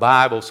ally. The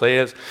Bible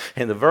says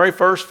in the very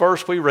first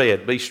verse we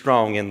read, be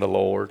strong in the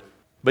Lord.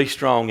 Be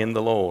strong in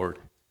the Lord.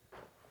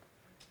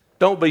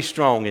 Don't be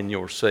strong in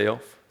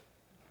yourself.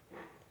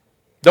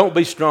 Don't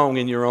be strong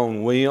in your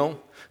own will.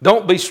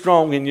 Don't be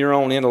strong in your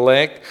own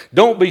intellect.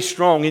 Don't be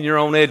strong in your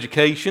own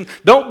education.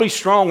 Don't be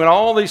strong in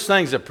all these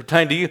things that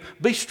pertain to you.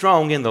 Be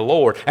strong in the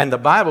Lord. And the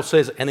Bible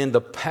says, and in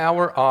the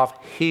power of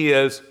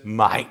His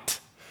might.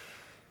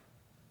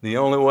 The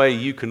only way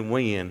you can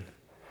win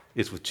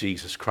is with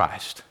Jesus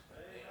Christ.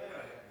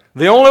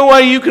 The only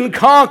way you can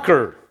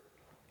conquer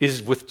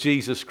is with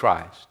Jesus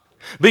Christ.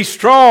 Be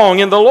strong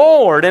in the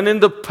Lord and in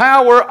the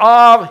power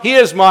of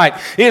His might.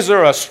 Is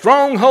there a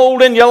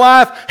stronghold in your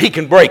life? He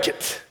can break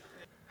it.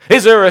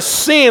 Is there a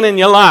sin in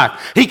your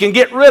life? He can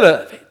get rid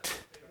of it.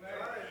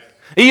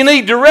 You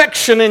need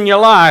direction in your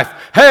life.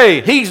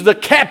 Hey, He's the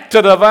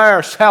captain of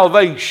our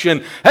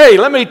salvation. Hey,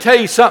 let me tell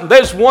you something.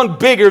 There's one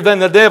bigger than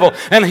the devil,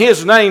 and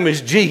His name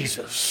is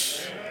Jesus.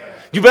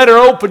 You better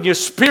open your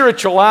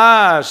spiritual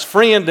eyes,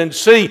 friend, and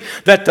see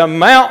that the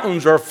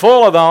mountains are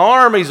full of the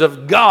armies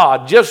of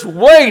God just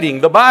waiting.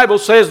 The Bible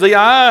says the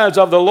eyes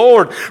of the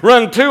Lord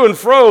run to and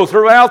fro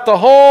throughout the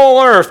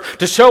whole earth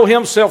to show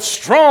Himself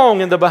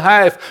strong in the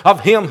behalf of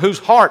him whose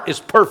heart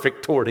is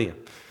perfect toward Him.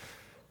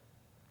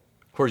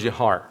 Where's your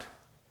heart?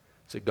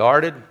 Is it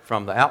guarded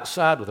from the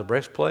outside with a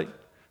breastplate?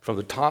 From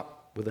the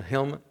top with a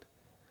helmet?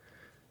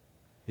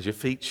 Is your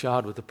feet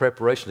shod with the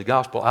preparation of the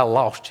gospel? I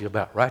lost you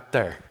about right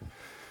there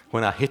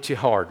when I hit you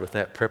hard with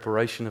that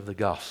preparation of the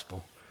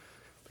gospel,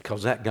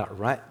 because that got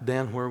right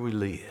down where we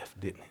live,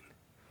 didn't it?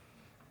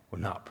 We're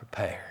not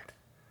prepared.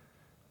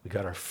 We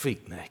got our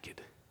feet naked.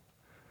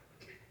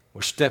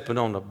 We're stepping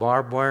on the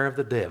barbed wire of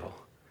the devil,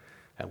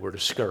 and we're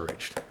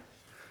discouraged.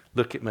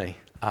 Look at me.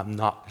 I'm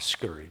not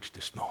discouraged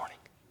this morning.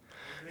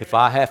 If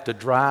I have to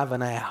drive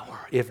an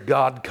hour, if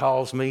God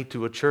calls me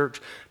to a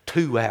church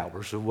 2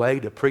 hours away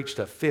to preach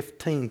to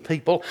 15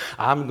 people,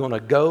 I'm going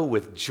to go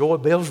with joy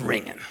bells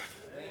ringing.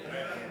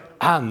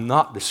 I'm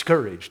not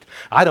discouraged.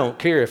 I don't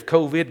care if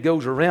COVID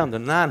goes around the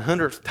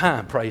 900th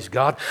time, praise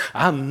God.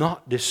 I'm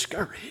not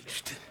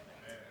discouraged.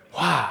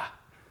 Why?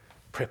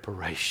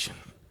 Preparation.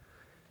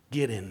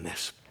 Get in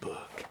this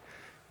book.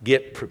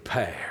 Get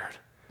prepared.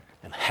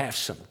 And have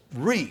some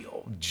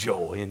real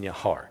joy in your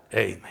heart.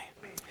 Amen.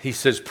 He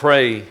says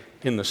pray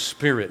in the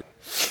Spirit.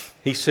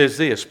 He says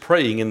this,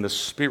 praying in the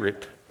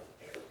Spirit.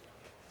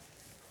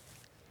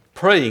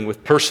 Praying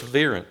with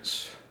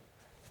perseverance.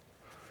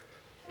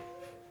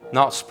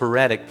 Not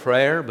sporadic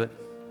prayer, but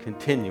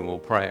continual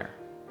prayer.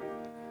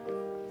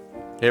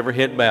 Every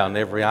head bowed and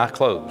every eye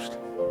closed.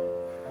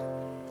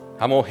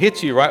 I'm going to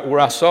hit you right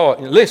where I saw it.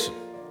 Listen,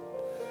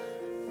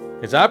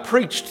 as I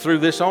preached through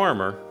this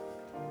armor,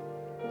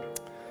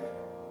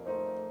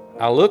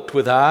 I looked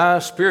with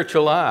eyes,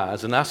 spiritual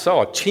eyes, and I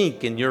saw a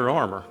chink in your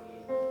armor.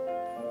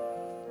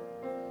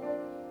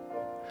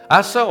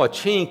 I saw a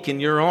chink in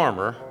your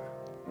armor.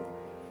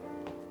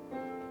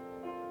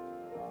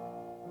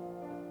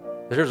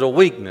 There's a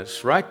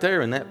weakness right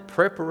there in that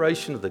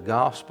preparation of the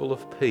gospel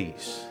of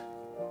peace.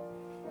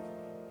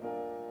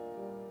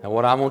 Now,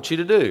 what I want you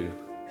to do,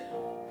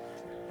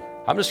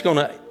 I'm just going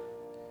to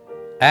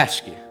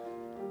ask you,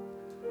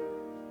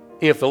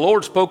 if the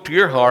Lord spoke to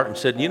your heart and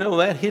said, you know,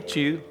 that hit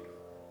you.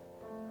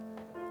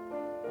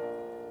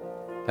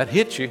 That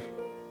hit you.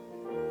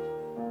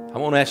 I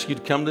want to ask you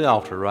to come to the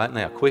altar right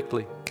now,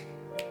 quickly.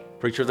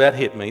 Preacher, that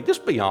hit me.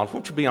 Just be honest.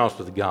 Won't you be honest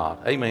with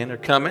God? Amen. They're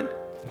coming.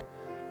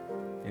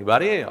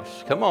 Anybody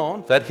else? Come on.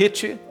 If that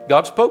hit you,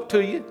 God spoke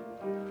to you.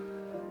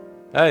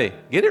 Hey,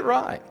 get it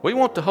right. We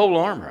want the whole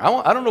armor.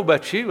 I don't know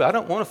about you. I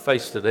don't want to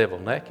face the devil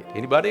naked.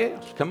 Anybody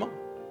else? Come on.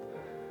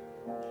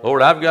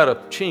 Lord, I've got a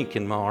chink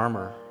in my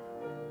armor.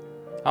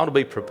 I want to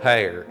be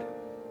prepared.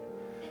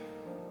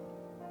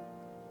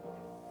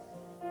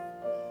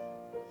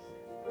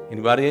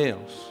 Anybody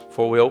else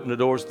before we open the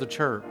doors of the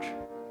church?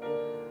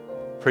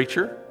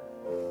 Preacher,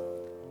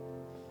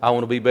 I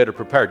want to be better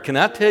prepared. Can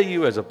I tell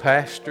you as a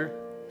pastor,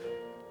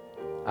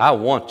 I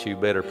want you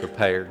better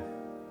prepared.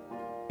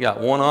 You got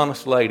one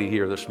honest lady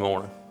here this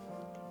morning.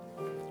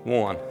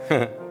 One.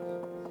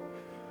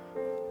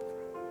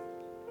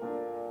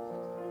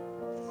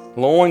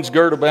 Loins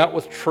girt about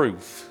with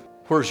truth.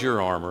 Where's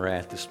your armor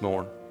at this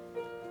morning?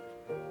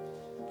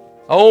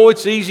 Oh,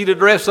 it's easy to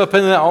dress up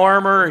in that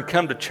armor and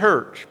come to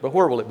church, but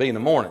where will it be in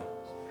the morning?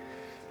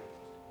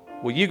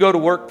 Will you go to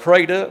work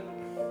prayed up,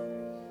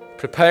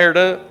 prepared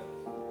up?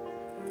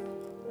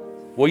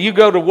 Will you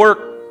go to work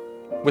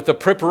with the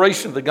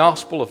preparation of the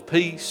gospel of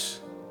peace?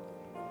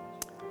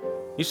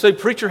 You say,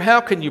 preacher,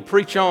 how can you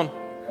preach on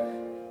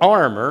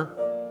armor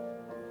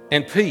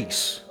and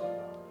peace?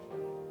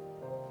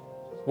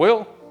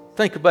 Well,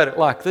 think about it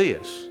like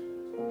this.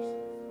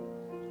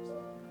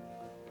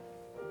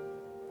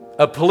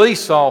 A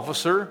police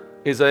officer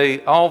is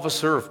an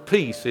officer of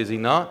peace, is he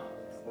not?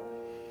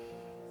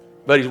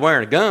 But he's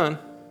wearing a gun.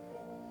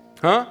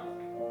 Huh?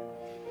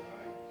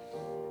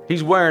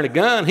 He's wearing a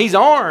gun. He's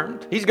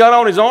armed. He's got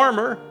on his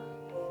armor.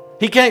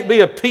 He can't be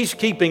a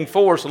peacekeeping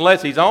force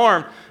unless he's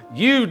armed.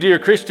 You, dear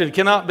Christian,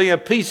 cannot be a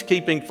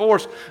peacekeeping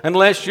force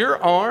unless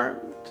you're armed.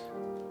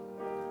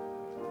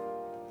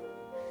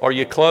 Are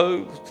you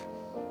clothed?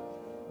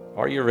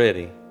 Are you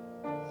ready?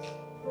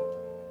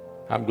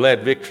 I'm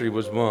glad victory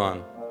was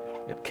won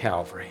at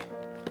Calvary.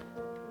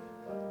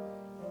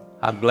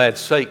 I'm glad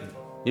Satan,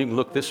 you can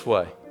look this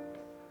way.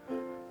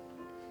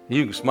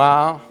 You can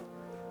smile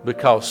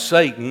because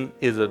Satan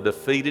is a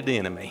defeated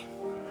enemy.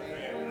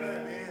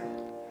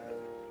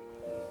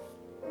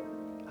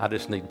 I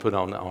just need to put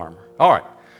on the armor. All right.